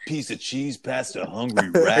a piece of cheese past a hungry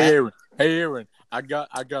Hey rat. Aaron, I got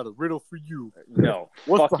a riddle for you. No,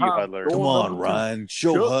 What's fuck you, behind Hudler. door Come on, number Ryan.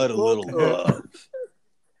 Show Shut Hud the a little fuck up. love.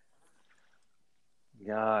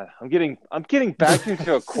 God, I'm getting back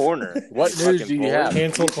into a corner. What You news fucking do you bully. have?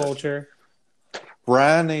 Cancel culture.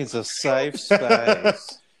 Ryan needs a safe space. I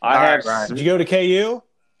All have. right, Ryan. Did you go to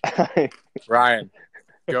KU? Ryan,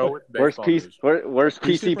 go with Where's baseball PC? news. Where's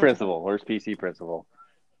PC PC principal? Where's PC principal?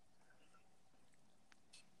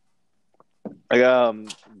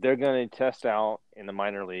 They're going to test out in the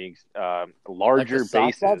minor leagues larger Like a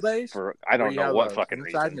softball bases base? for I Where don't you know have what a fucking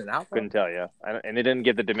inside reason. and an outfield? Couldn't tell you. And they didn't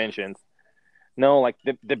give the dimensions. No, like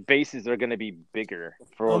the bases are going to be bigger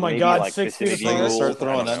for Oh my maybe God, like 6 feet vicinity apart. rules. Start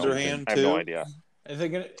throwing I don't know. underhand, I have no too? idea. Is it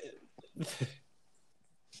gonna?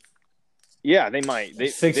 Yeah, they might. They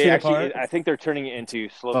 6 they feet actually. apart? I think they're turning it into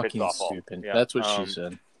slow pitch Fucking softball. stupid. Yeah. That's what she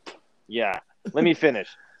said. Yeah. Let me finish.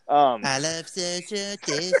 I love social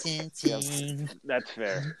distancing. That's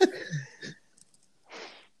fair.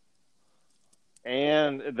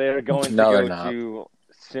 And they're going No, to they're go not.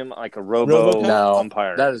 to like a robo No,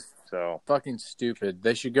 umpire. that is So fucking stupid.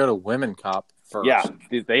 They should go to Women Cop first. yeah,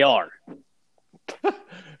 dude, they are.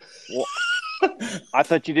 Well, I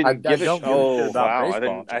thought you didn't I give a don't shit. give a Oh shit about wow,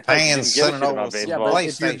 baseball. I thought you Fans didn't give a sending shit over about some Yeah, baseball. but Play-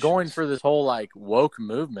 if you're PlayStation. going for this whole like woke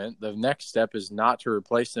movement, the next step is not to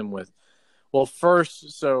replace them with. Well,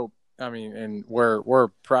 first, so I mean, and we're a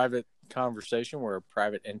private conversation, we're a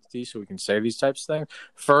private entity, so we can say these types of things.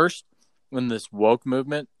 First, in this woke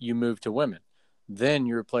movement, you move to women. Then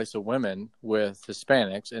you replace the women with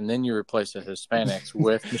Hispanics, and then you replace the Hispanics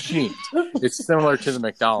with machines. It's similar to the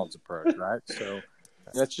McDonald's approach, right? So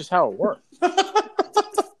that's just how it works.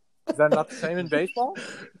 Is that not the same in baseball?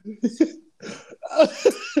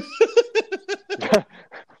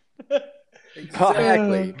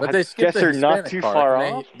 Exactly, but I they skipped guess the they're not Hispanic too part. far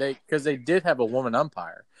and off. They because they did have a woman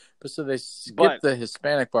umpire, but so they skipped But- the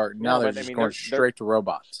Hispanic part. Now No, they're but, I just mean, going they're- straight to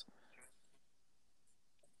robots.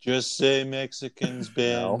 Just say Mexicans,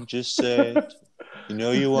 Ben. No. Just say it. You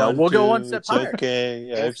know you No, want we'll to. go one step It's higher. okay.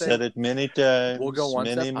 We'll I've say- said it many times. We'll go one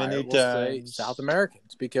many, step higher. many We'll say times. South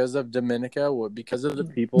Americans because of Dominica, because of the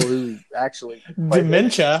people who actually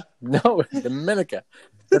Dementia. No, Dominica,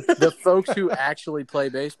 the folks who actually play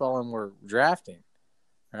baseball and were drafting.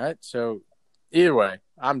 All right, so either way,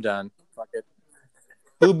 I'm done. Fuck it.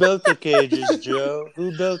 Who built the cages, Joe?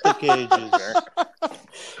 Who built the cages?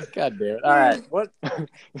 God damn it! All right, what?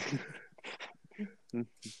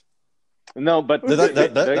 No, but They're going to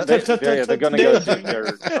go they're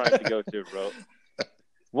trying to go to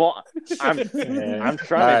Well, I'm All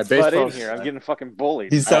trying right, to butt in baseball. here. I'm getting fucking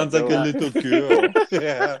bullied. He sounds like a I little girl.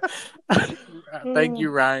 Yeah. Thank you,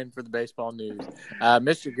 Ryan, for the baseball news.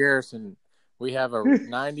 Mr. Garrison, we have a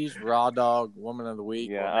 '90s Raw Dog Woman of the Week.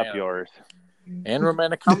 Yeah, or Man up yours. and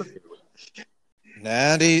romantic comedy. of the week.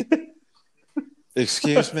 Natty.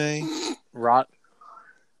 Excuse me. Rod.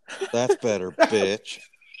 That's better, bitch.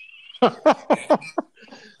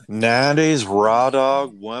 90s Raw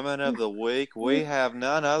Dog Women of the Week. We have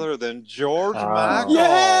none other than George Michael.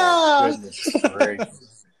 Yeah. Goodness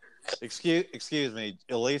gracious. Excuse me.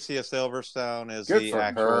 Alicia Silverstone is Good the for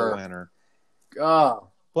actual her. winner. Oh,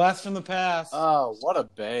 Blast from the past. what a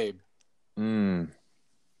babe.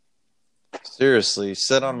 Seriously,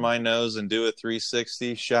 sit on my nose and do a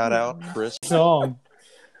 360. Shout out, Chris. Song.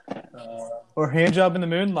 Or Hand Job in the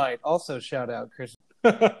Moonlight. Also shout out, Chris.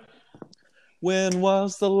 When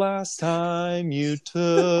was the last time you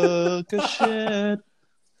took a shit?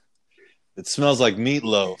 It smells like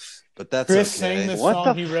meatloaf, but that's Chris okay. sang this What song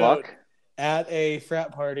the he wrote fuck? at a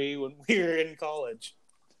frat party when we were in college.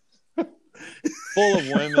 Full of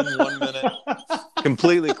women 1 minute,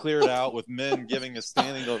 completely cleared out with men giving a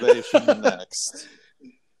standing ovation the next.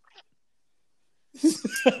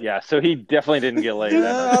 Yeah, so he definitely didn't get laid. that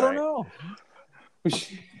night, I don't right? know.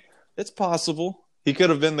 It's possible. He could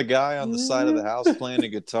have been the guy on the side of the house playing a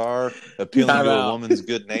guitar, appealing Time to a out. woman's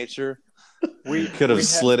good nature. We could have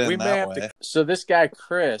slid in we may that have way. So this guy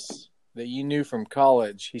Chris that you knew from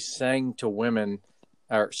college, he sang to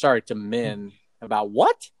to men about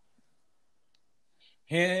what?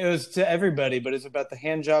 It was to everybody, but it's about the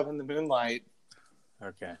hand job in the moonlight.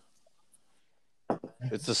 Okay.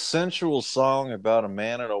 It's a sensual song about a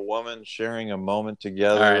man and a woman sharing a moment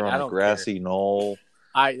together All right, I on a don't grassy knoll.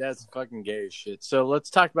 That's fucking gay as shit. So let's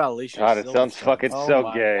talk about Alicia. God, it sounds Silverstone. fucking Oh so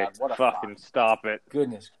my gay. God, what a Fucking fuck. stop it.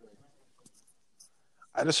 Goodness.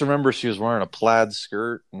 I just remember she was wearing a plaid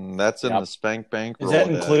skirt, and that's in Yep. the Spank Bank Is that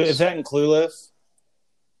Rolodex. in Clueless?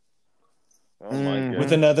 Oh my Mm. god.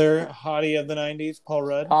 With another hottie of the 90s, Paul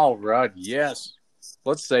Rudd? Paul Rudd, yes.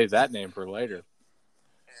 Let's save that name for later.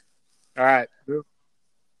 All right.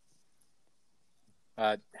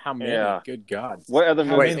 How many? Yeah. Good God. What other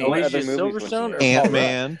How movies? many? What other Alicia movies? was Silverstone she in? or-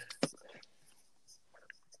 Ant-Man.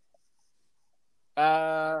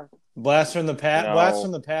 Blast from the Past. No. Blast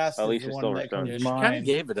from the Past is Alicia the one that Silverstone. comes Yeah, to she mind. kind of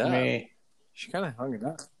gave it to up. me. She kind of hung it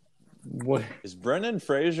up. What? Is Brendan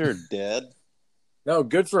Fraser dead? No,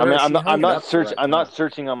 good for I her. mean, She I'm hung it not up searching. the right I'm not time.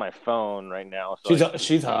 searching on my phone right now. So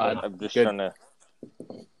She's hot. I'm just Good. trying to.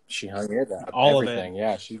 She hung it up. All of it. Everything.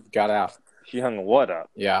 Yeah, she got out. She hung what up?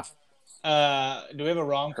 Yeah. Do we have a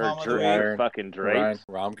rom-com of the week? Her fucking drapes.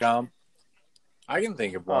 Rom com. I can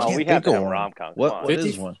think of one. Oh, Can't we have think to of have one. rom com. What 50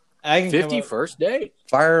 is one? I can come 50 up- First Date.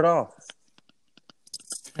 Fire it off.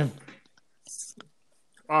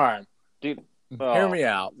 All right. Dude, Hear me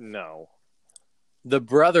out. No, The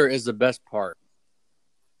brother is the best part.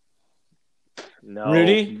 no,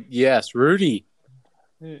 Rudy Yes, Rudy.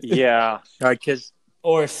 Yeah, Because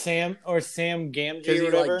or Sam Gamgee he or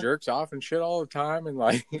whatever. like jerks off and shit all the time, and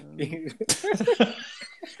like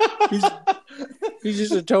he's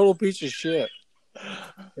just a total piece of shit.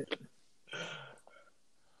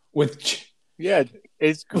 Yeah,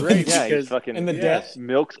 it's great yeah. He's because, fucking. and the yes,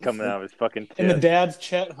 milk's coming out of his fucking tits. and the dad's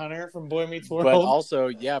Chet Hunter from Boy Meets World. but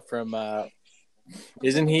also from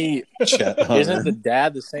isn't Chet Hunter. isn't the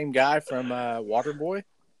dad the same guy from Waterboy?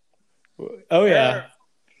 oh yeah,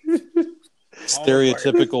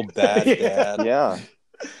 Stereotypical bad Yeah. dad. Yeah,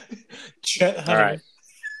 Chet All Hunter.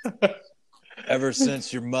 right. Ever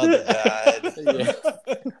since your mother died. Yeah.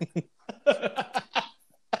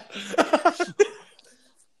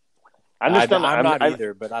 I'm just not. I'm not I'm-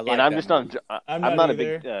 either, but I like. and I'm that just movie. not. I'm I'm not not a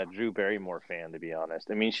big either. Drew Barrymore fan, to be honest.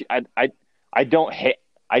 I mean, I don't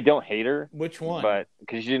hate her, Which one? but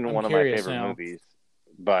because she's in I'm one of my curious favorite now. movies.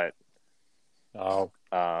 But Oh,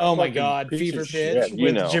 oh my fucking God, piece Fever of Pitch shit. you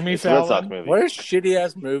with know, Jimmy it's a Red Sox Fallon. movie. what a shitty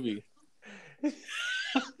ass movie!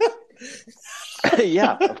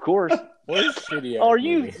 Yeah, of course. What a shitty ass Oh, are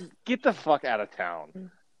you movie. get the fuck out of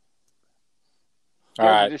town? All Guys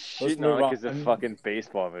right, are just let's shitting on move it on. because it's a fucking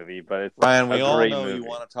baseball movie, but it's Ryan, we a all great know movie. you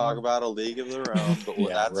want to talk about A League of Their Own, but Yeah,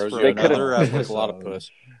 that's Rosie for O'Donnell another O'Donnell episode. took a lot of puss.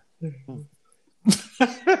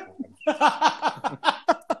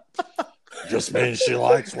 Just means she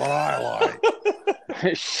likes what I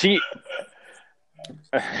like. she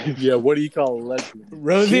Yeah, what do you call a lesbian?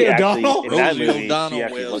 Rosie She actually- O'Donnell. in that Rosie movie, O'Donnell she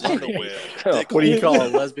actually whales looks- underwear. What do you call a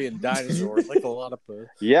lesbian dinosaur? Like a lot of puss.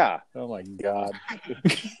 yeah. Oh my God!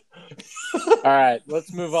 All right,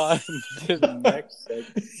 let's move on to the next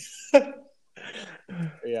segment.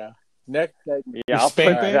 Yeah, next segment. Yeah, I'll put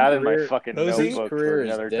Spank Bank? that in my Career- fucking Rosie? His notebook for career is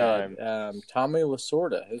another dead. time. Tommy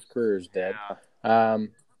Lasorda, his career is dead. Yeah.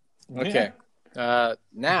 Okay.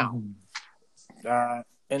 Now, an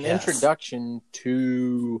Yes. introduction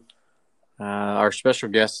to our special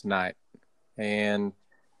guest tonight, and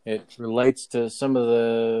it relates to some of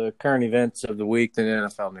the current events of the week in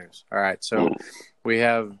NFL news. All right, so we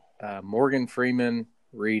have Morgan Freeman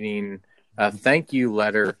reading a thank you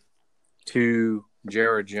letter to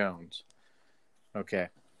Jared Jones. Okay.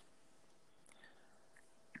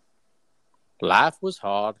 Life was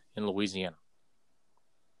hard in Louisiana.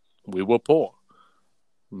 We were poor.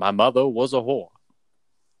 My mother was a whore.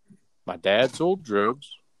 My dad sold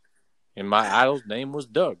drugs, and my idol's name was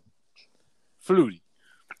Doug Flutie.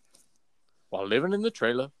 While living in the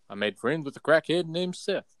trailer, I made friends with a crackhead named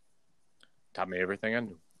Seth. Taught me everything I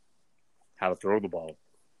knew. How to throw the ball.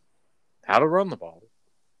 How to run the ball.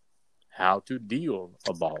 How to deal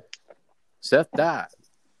a ball. Seth died.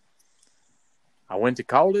 I went to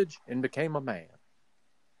college and became a man.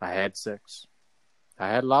 I had sex. I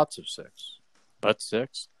had lots of sex. Butt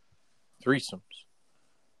sex. Threesomes.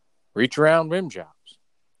 Reach around rim jobs.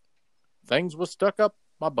 Things was stuck up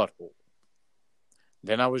my butthole.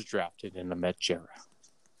 Then I was drafted and I met Jarrah.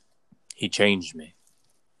 He changed me.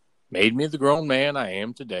 Made me the grown man I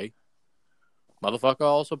am today. Motherfucker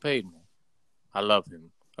also paid me. I love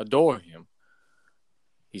him. Adore him.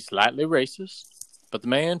 He's slightly racist, but the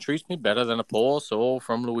man treats me better than a poor soul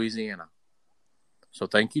from Louisiana. So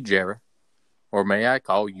thank you, Jarrah. Or may I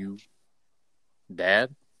call you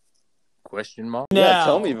Dad? Question mark. Yeah,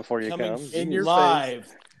 tell me before you coming come. In your live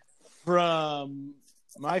from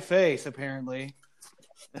my face, apparently,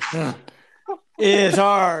 is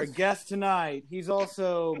our guest tonight. He's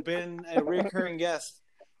also been a recurring guest,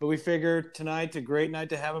 but we figured tonight's a great night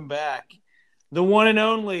to have him back. The one and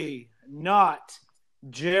only, not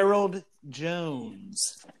Gerald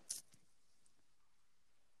Jones.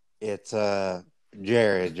 It's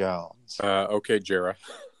Jerry Jones. Okay, Jarrah.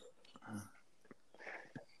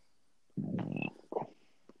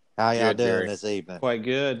 How y'all Good, doing Jerry. this evening? Quite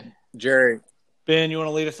good. Jerry, Ben, you want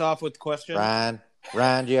to lead us off with the question? Ryan,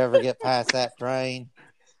 do you ever get past that train?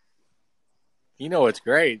 you know what's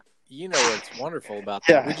great. You know what's wonderful about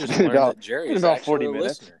Yeah, that. We just in learned about- that Jerry in is about actually 40 a minutes,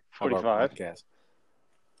 listener of our 45. podcast.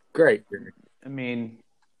 Great, Jerry. I mean,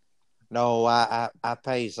 No, I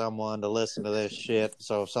pay someone to listen to this shit,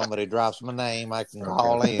 so if somebody drops my name, I can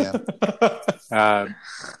call in.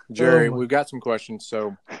 Jerry, Oh my- we've got some questions,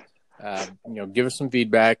 so give us some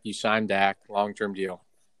feedback. You signed Dak, long-term deal.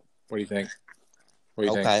 What do you think? What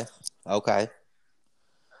do you think? Okay.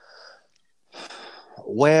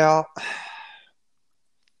 Well,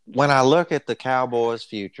 when I look at the Cowboys'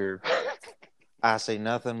 future, I see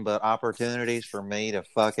nothing but opportunities for me to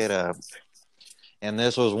fuck it up. And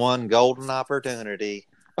this was one golden opportunity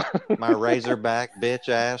my Razorback bitch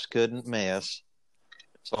ass couldn't miss.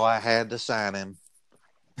 So I had to sign him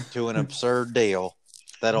to an absurd deal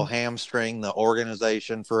that'll hamstring the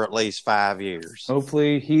organization for at least 5 years.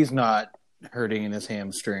 hopefully he's not hurting in his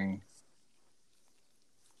hamstring.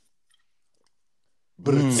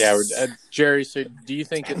 Yeah, Jerry. So, do you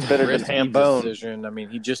think it's Better a than risky ham bone. decision? I mean,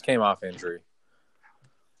 he just came off injury.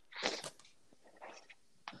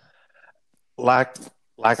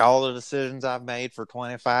 Like all the decisions I've made for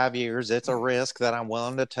 25 years, it's a risk that I'm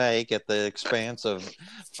willing to take at the expense of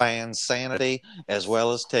fans' sanity as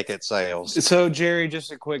well as ticket sales. So, Jerry,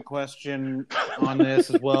 just a quick question on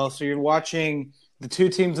this as well. So, you're watching the two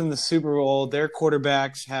teams in the Super Bowl. Their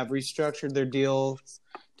quarterbacks have restructured their deal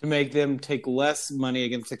to make them take less money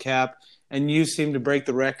against the cap, and you seem to break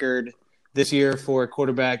the record this year for a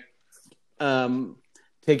quarterback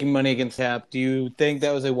taking money against cap. Do you think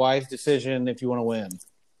that was a wise decision if you want to win?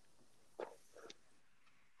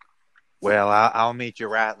 Well, I'll meet you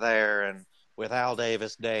right there. And with Al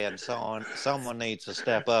Davis dead, someone needs to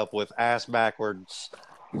step up with ass backwards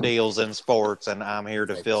deals in sports, and I'm here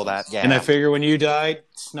to fill that gap. And I figure when you die,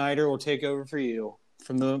 Snyder will take over for you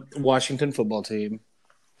from the Washington football team.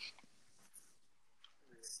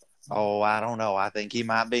 Oh, I don't know. I think he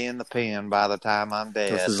might be in the pen by the time I'm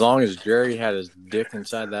dead. Just as long as Jerry had his dick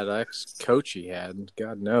inside that ex-coach he had,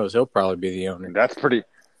 God knows he'll probably be the owner. That's pretty.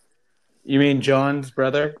 You mean John's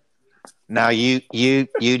brother? Now you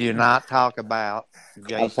do not talk about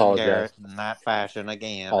Jason apologize. Garrett in that fashion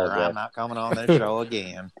again, or Apologize. I'm not coming on this show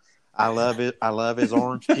again. I love it. I love his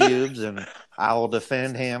orange pubes, and I will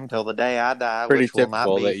defend him till the day I die, Pretty which will not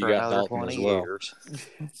typical be that you for got another Dalton 20 as well. years.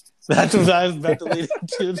 That's what I was about to lead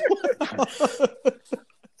into as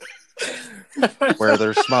well. Where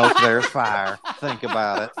there's smoke, there's fire. Think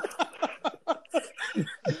about it.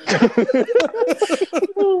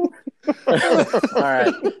 All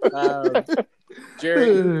right,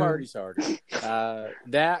 Jerry, who parties harder?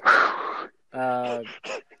 Dak,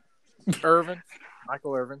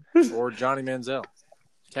 Michael Irvin, or Johnny Manziel?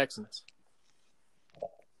 Texans.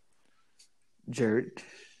 Jared.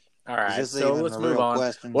 All right, Is this so even let's a move real on.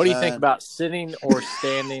 question, What do you think son? about sitting or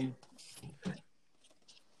standing?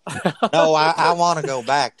 No, I want to go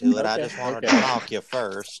back to it. I Okay, just wanted okay. to talk you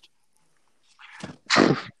first.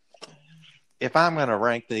 If I'm going to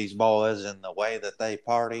rank these boys in the way that they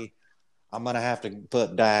party, I'm going to have to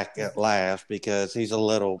put Dak at last because he's a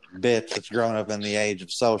little bitch that's grown up in the age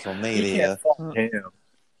of social You media. can't fault him.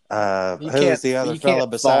 Who's the other fella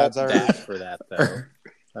besides fault Irv? Dak for that, though.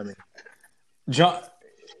 I mean, John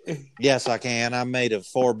Yes, I can. I made it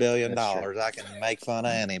 $4 billion. That's true. I can make fun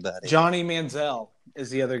of anybody. Johnny Manziel is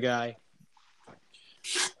the other guy.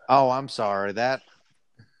 Oh, I'm sorry. That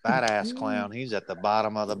ass clown, he's at the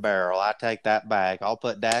bottom of the barrel. I take that back. I'll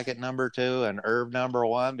put Dak at number 2 and Irv number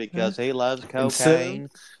 1 because he loves cocaine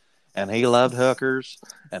and he loved hookers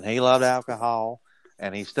and he loved alcohol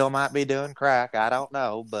and he still might be doing crack. I don't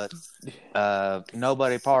know, but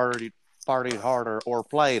nobody partied harder or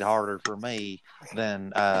played harder for me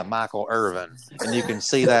than Michael Irvin. And you can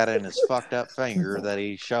see that in his fucked up finger that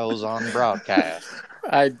he shows on broadcast.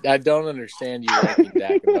 I don't understand you ranking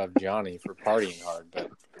Dak above Johnny for partying hard, but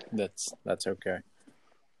that's okay.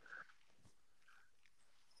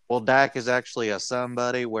 Well, Dak is actually a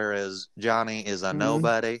somebody, whereas Johnny is a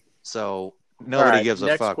nobody. So nobody All right, gives a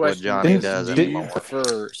next fuck what question Johnny is, does do you anymore.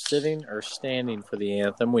 prefer sitting or standing for the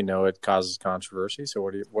anthem? We know it causes controversy.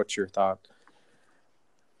 So what's your thought?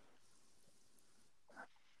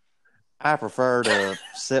 I prefer to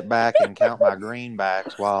sit back and count my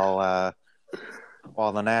greenbacks while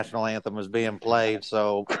the national anthem is being played.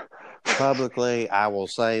 So publicly, I will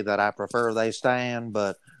say that I prefer they stand,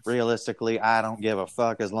 but realistically, I don't give a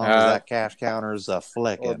fuck as long as that cash counter's Or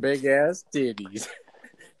flicking. big ass titties.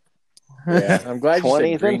 Yeah, I'm glad you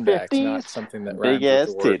 20s said and greenbacks, 50s, not something that big rhymes with ass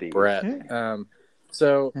the word titties. Brett.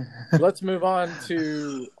 So let's move on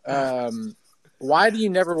to why do you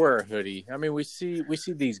never wear a hoodie? I mean, we see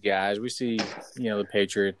these guys. We see the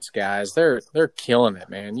Patriots guys. They're killing it,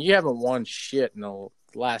 man. You haven't won shit in the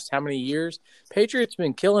last how many years? Patriots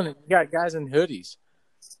been killing it. You got guys in hoodies.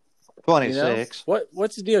 26.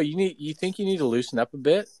 What's the deal? You think you need to loosen up a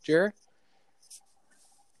bit, Jared?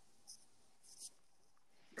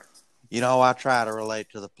 I try to relate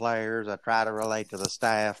to the players. I try to relate to the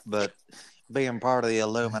staff, but being part of the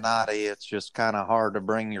Illuminati, it's just kind of hard to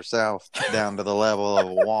bring yourself down to the level of a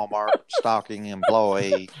Walmart stocking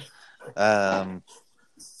employee. So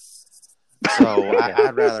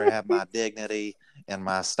I'd rather have my dignity and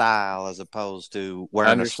my style as opposed to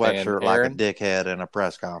wearing a sweatshirt like a dickhead in a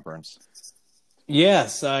press conference.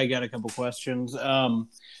 Yes, I got a couple questions.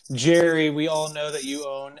 Jerry, we all know that you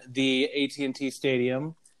own the AT&T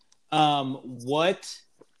Stadium.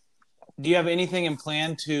 Do you have anything in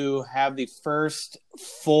plan to have the first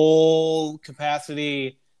full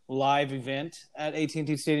capacity live event at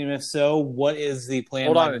AT&T Stadium? If so, what is the plan?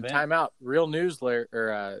 Hold on, time out. Real news, Larry,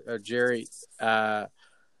 Jerry.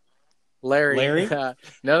 Larry?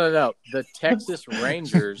 No. The Texas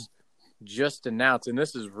Rangers just announced, and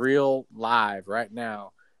this is real live right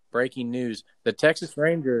now, breaking news. The Texas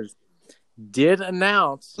Rangers did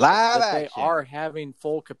announce that they are having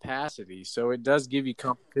full capacity, so it does give you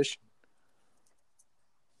competition.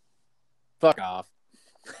 Fuck off.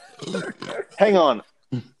 Hang on.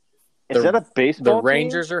 Is that a baseball The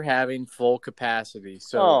Rangers are having full capacity.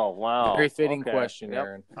 So oh, wow. Very fitting question, Yep.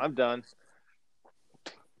 Aaron. I'm done.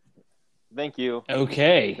 Thank you.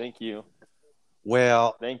 Okay. Thank you.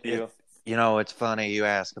 Well, Thank you. It's funny you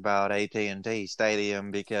ask about AT&T Stadium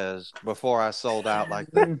because before I sold out like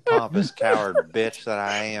the pompous coward bitch that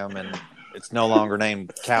I am, and it's no longer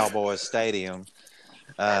named Cowboys Stadium,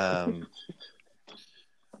 I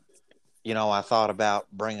thought about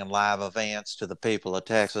bringing live events to the people of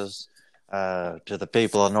Texas, to the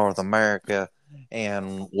people of North America,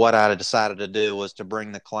 and what I decided to do was to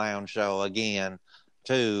bring the clown show again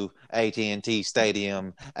to AT&T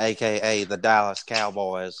Stadium, a.k.a. the Dallas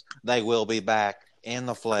Cowboys. They will be back in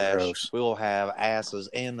the flesh. Gross. We will have asses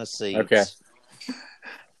in the seats. Okay.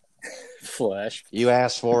 Flesh. You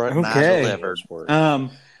asked for it, and I Okay. delivered.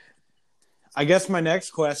 I guess my next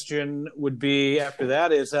question would be after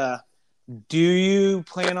that is, do you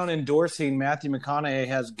plan on endorsing Matthew McConaughey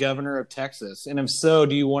as governor of Texas? And if so,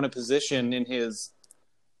 do you want a position in his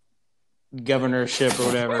governorship or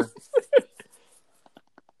whatever?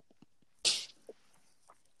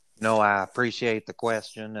 No, I appreciate the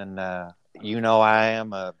question, and I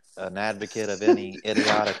am an advocate of any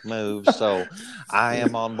idiotic moves, so I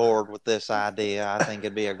am on board with this idea. I think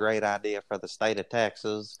it'd be a great idea for the state of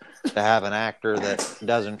Texas to have an actor that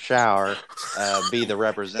doesn't shower be the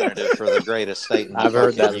representative for the greatest state in the I've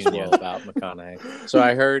heard that as union. well about McConaughey. So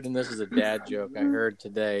I heard, and this is a dad joke, I heard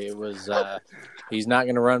today it was he's not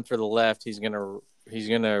going to run for the left. He's going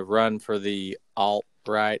to run for the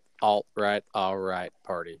alt-right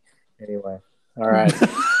party. Anyway, all right.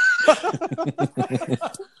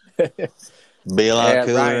 Be a lot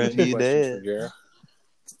cooler Ryan, if you question did. for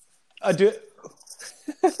Jared. Do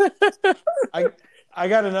I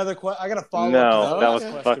got another question. I got a follow up. No, that was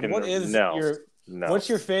question. fucking What is no. What's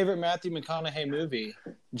your favorite Matthew McConaughey movie,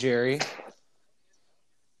 Jerry?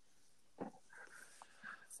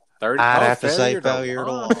 30. I'd have to say Failure Failure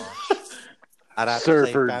to Launch. I'd have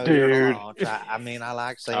Surfer to say Failure Dude. to Launch. I mean, I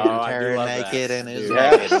like seeing Oh, I do Terry love naked that. and his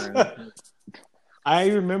Dude. naked. I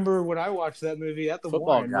remember when I watched that movie at the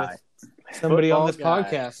Football Warren guy. with somebody on this Football guy.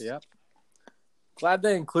 podcast. Yep. Glad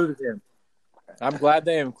they included him. I'm glad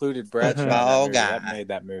they included Bradshaw. in that Football movie. guy. That made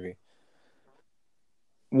that movie.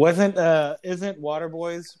 Isn't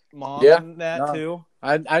Waterboy's mom Yeah. in that No. too?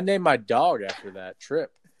 I named my dog after that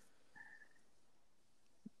trip.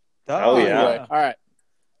 Oh, yeah. Anyway, all right.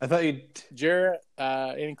 I thought you. Jarrett,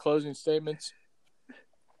 any closing statements?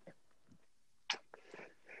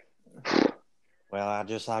 Well, I'd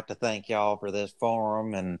just like to thank y'all for this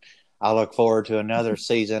forum, and I look forward to another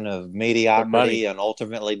season of mediocrity and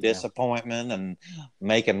ultimately disappointment and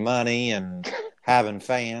making money and having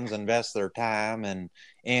fans invest their time and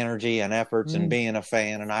energy and efforts in being a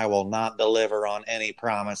fan, and I will not deliver on any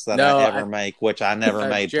promise that I ever make, which I never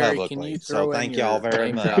made Jerry, publicly. Can you So throw thank in y'all your very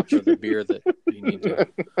name much. drop for the beer that you need to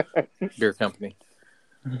beer company?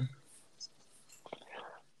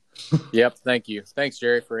 Yep, thank you. Thanks,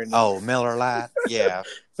 Jerry, for ending. Oh, Miller Lite, yeah.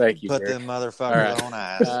 Thank you, Put Jerry. them motherfuckers All on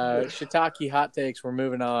ice. Shiitake hot takes. We're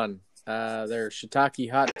moving on. They're shiitake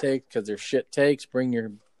hot takes because they're shit takes. Bring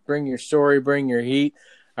your story. Bring your heat.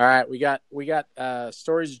 All right, we got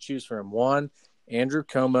stories to choose from. One, Andrew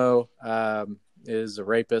Cuomo is a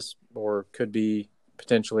rapist or could be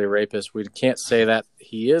potentially a rapist. We can't say that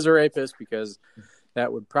he is a rapist because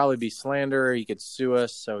that would probably be slander. He could sue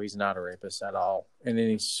us, so he's not a rapist at all in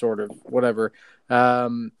any sort of whatever.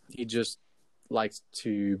 He just likes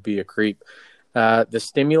to be a creep. The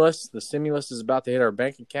stimulus is about to hit our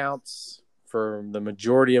bank accounts for the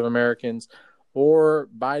majority of Americans, or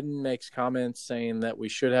Biden makes comments saying that we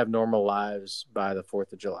should have normal lives by the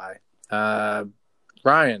 4th of July.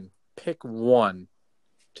 Ryan, pick one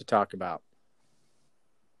to talk about.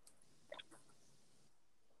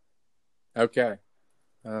 Okay.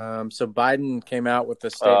 So Biden came out with a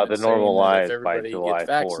statement the normal saying that lives if by everybody July gets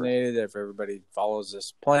vaccinated, if everybody follows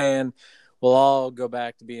this plan, we'll all go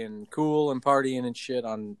back to being cool and partying and shit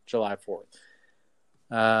on July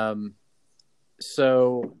 4th.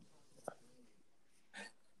 So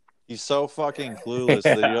He's so fucking clueless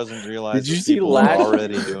that he doesn't realize Did you that see people are last-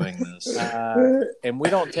 already doing this. and we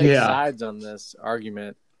don't take sides on this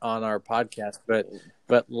argument on our podcast, but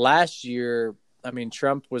last year, I mean,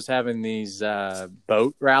 Trump was having these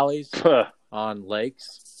boat rallies on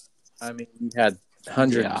lakes. I mean, he had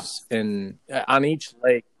hundreds on each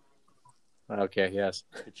lake. Okay, yes.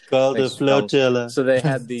 It's called Thanks, a flotilla. So they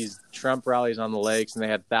had these Trump rallies on the lakes, and they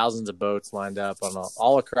had thousands of boats lined up on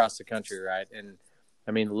all across the country, right? And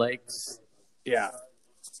I mean, lakes. Yeah.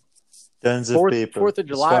 Tons of people. 4th of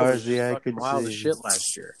July as far was as the eye fucking could wild as see. shit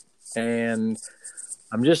last year, and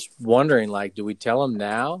I'm just wondering, like, do we tell him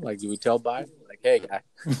now? Like, do we tell Biden, like, hey, guy,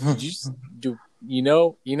 did you do you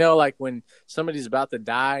know, like when somebody's about to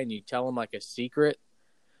die and you tell them like a secret?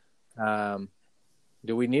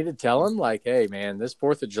 Do we need to tell him, like, hey, man, this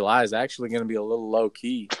 4th of July is actually going to be a little low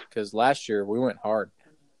key because last year we went hard.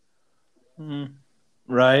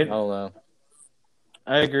 Right. I don't know.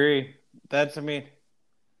 I agree. I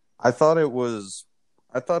thought it was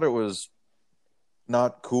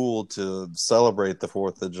not cool to celebrate the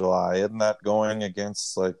 4th of July. Isn't that going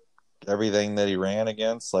against like everything that he ran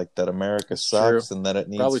against, like that America sucks and that it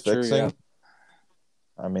needs Probably fixing? true, yeah.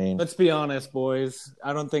 I mean, Let's be honest, boys.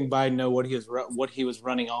 I don't think Biden knew what he was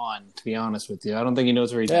running on. To be honest with you, I don't think he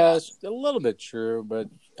knows where he's Yeah, at. it's a little bit true, but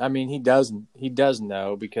I mean, he does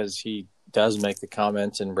know because he does make the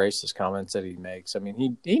comments and racist comments that he makes. I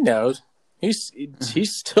mean, he knows he's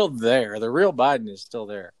still there. The real Biden is still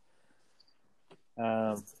there.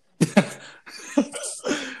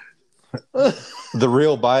 the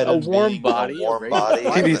real Biden, A warm being body, a warm a racist body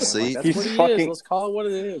Biden. in the seat. That's what he is. Let's call it what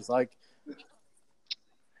it is. Like,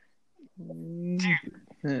 I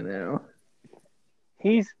know.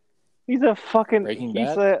 He's a fucking. Breaking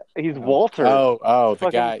He's Bad? he's Walter. the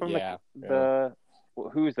Fucking guy, from yeah. The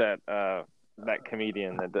who's that? That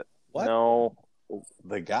comedian. What? No,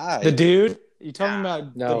 The guy, The dude? You talking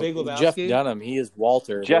about No, the Big Lebowski? Jeff Dunham. He is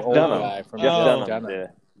Walter. Jeff the old Dunham. guy from Jeff Oh. Dunham.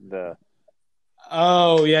 The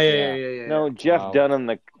Oh yeah. no, Jeff Wow. Dunham,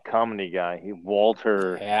 the comedy guy. He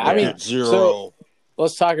Walter. Yeah, I mean, Zero. so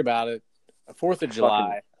let's talk about it. 4th of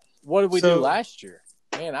July. What did we do last year?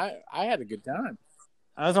 Man, I had a good time.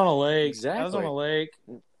 I was on a lake. Exactly. I was on a lake.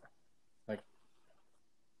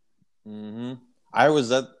 I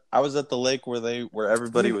was I was at the lake where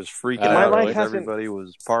everybody was freaking My out life because hasn't- everybody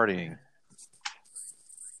was partying.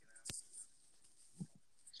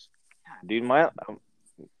 Dude, my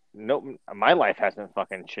life hasn't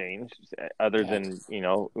fucking changed other than,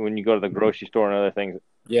 when you go to the grocery store and other things.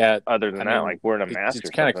 Yeah, Other than I that, mean, like wearing a mask it's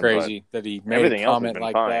or kind of something, but crazy that he made everything a else has comment been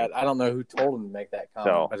like fine. that. I don't know who told him to make that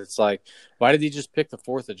comment, So- but it's like, why did he just pick the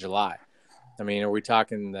 4th of July? I mean, are we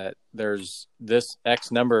talking that there's this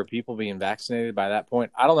X number of people being vaccinated by that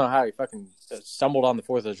point? I don't know how he fucking stumbled on the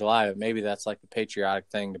 4th of July, but maybe that's like the patriotic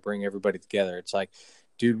thing to bring everybody together. It's like,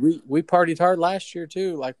 dude, we partied hard last year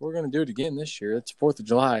too. Like, we're going to do it again this year. It's 4th of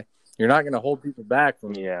July. You're not going to hold people back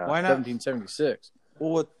from Yeah. Why not? 1776.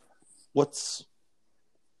 Well, what's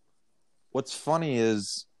funny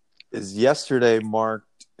is yesterday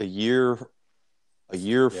marked a year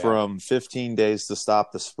from 15 days to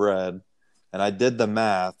stop the spread, and I did the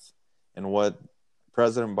math, and what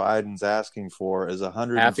President Biden's asking for is Half a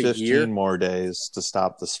year? 115 more days to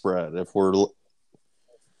stop the spread. If we're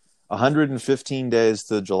 115 days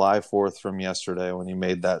to July 4th from yesterday when he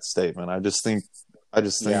made that statement, I just think,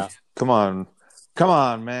 Yeah. come on,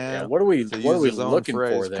 man. Yeah, what are we To use his own looking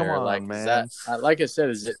phrase, for there? come on, like, man. is that, like I said,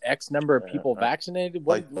 is it X number of people vaccinated?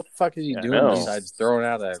 What the fuck is he I doing know. besides throwing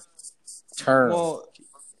out a term? Well,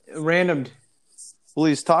 random. Well,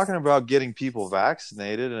 he's talking about getting people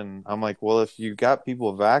vaccinated, and I'm like, well, if you got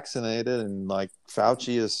people vaccinated, and like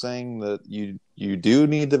Fauci is saying that you do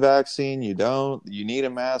need the vaccine, you don't, you need a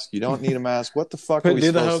mask, you don't need a mask. What the fuck are we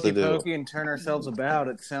Do the supposed to hokey do? pokey and turn ourselves about.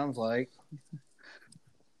 It sounds like.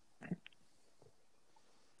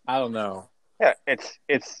 I don't know. Yeah, it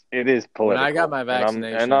is political. When I got my And I'm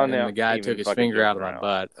vaccination not and now the guy even took his fucking finger out of joking my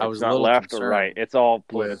around. butt, I It's was a not little left concerned or right. It's all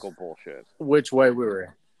political bullshit. which way we were in.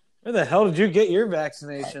 Where the hell did you get your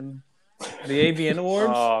vaccination? The AVN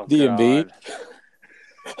Awards? Oh, DMV?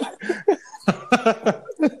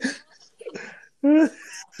 God.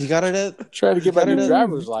 You got it at Trying to get my Got it new at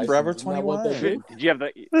driver's license. Forever Isn't that what they 21. do? Did you have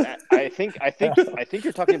the? I think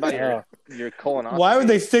you're talking about your colonoscopy. Why would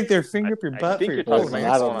they stick their finger up your I butt think for your you're talking colon?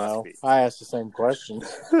 about I don't know. colonoscopy. I asked the same question.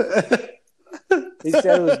 He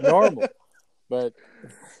said it was normal, but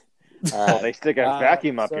all Well, right. they stick a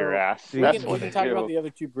vacuum up so your ass. We That's can, what we they can talk do. about the other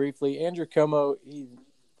two briefly. Andrew Como,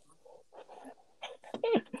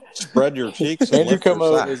 spread your cheeks. and Andrew lift your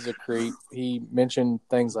Como sack. is a creep. He mentioned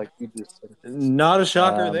things like you just said. Not a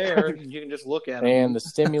shocker Um, there. You can just look at And the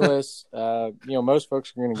stimulus, most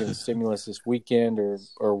folks are going to get a stimulus this weekend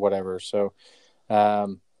or whatever. So,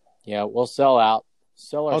 we'll sell out,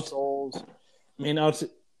 sell our I'll- souls. I mean, I'll take.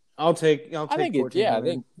 I think I 1400.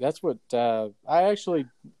 think that's what I actually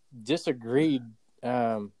disagreed.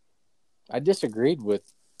 I disagreed with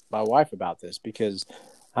my wife about this because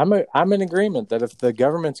I'm in agreement that if the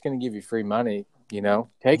government's going to give you free money,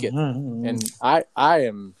 take it. And I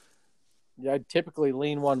typically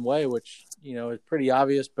lean one way, which is pretty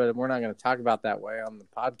obvious, but we're not going to talk about that way on the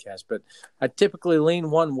podcast. But I typically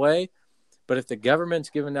lean one way. But if the government's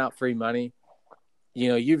giving out free money,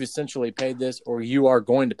 you've essentially paid this, or you are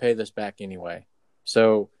going to pay this back anyway.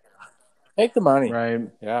 So take the money. Right.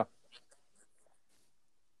 Yeah.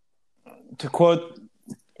 To quote,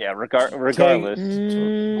 Yeah, regardless. I was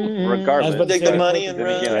Regardless. about to Take say the money and then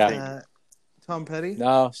run. again, I Yeah. think Tom Petty.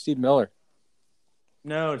 No, Steve Miller.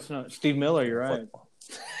 No, it's not Steve Miller. You're right.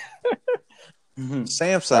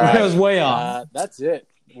 Samsung. All right. I was way off. That's it.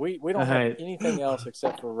 We don't All have right. anything else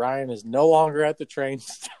except for Ryan is no longer at the train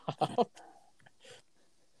stop.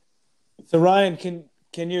 So Ryan,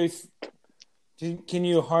 can you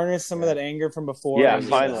harness some of that anger from before? yeah, and just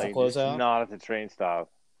finally. close Just out. not at the train stop.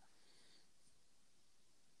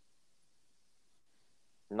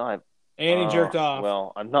 Not. And he jerked off.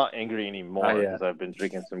 Well, I'm not angry anymore Oh, yeah. because I've been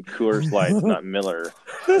drinking some Coors Light, not Miller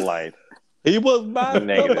Light. He was my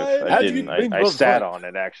Negative. I How'd you didn't. drink I Bud sat Light? on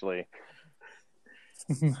it actually.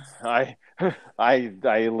 I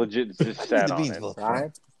legit just sat on it.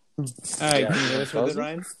 Ryan? All right, Yeah. can you hit us with Close it, it?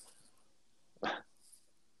 Ryan?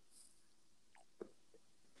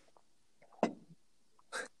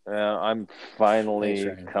 I'm finally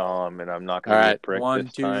Thanks, Ryan. calm, and I'm not going All to be a right, prick 1,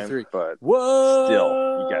 this 2, time. 3. But Whoa!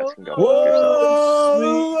 still, you guys can go fuck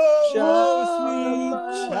yourselves.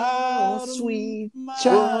 Sweet child, sweet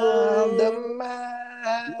child of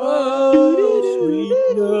mine. sweet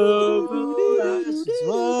love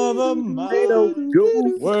love of mine.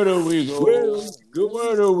 Where do we go?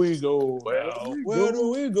 Where do we go? Where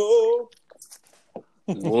do we go?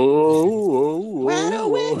 Whoa, whoa, whoa. Where do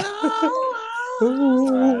we go?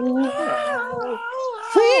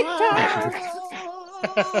 Sweet child.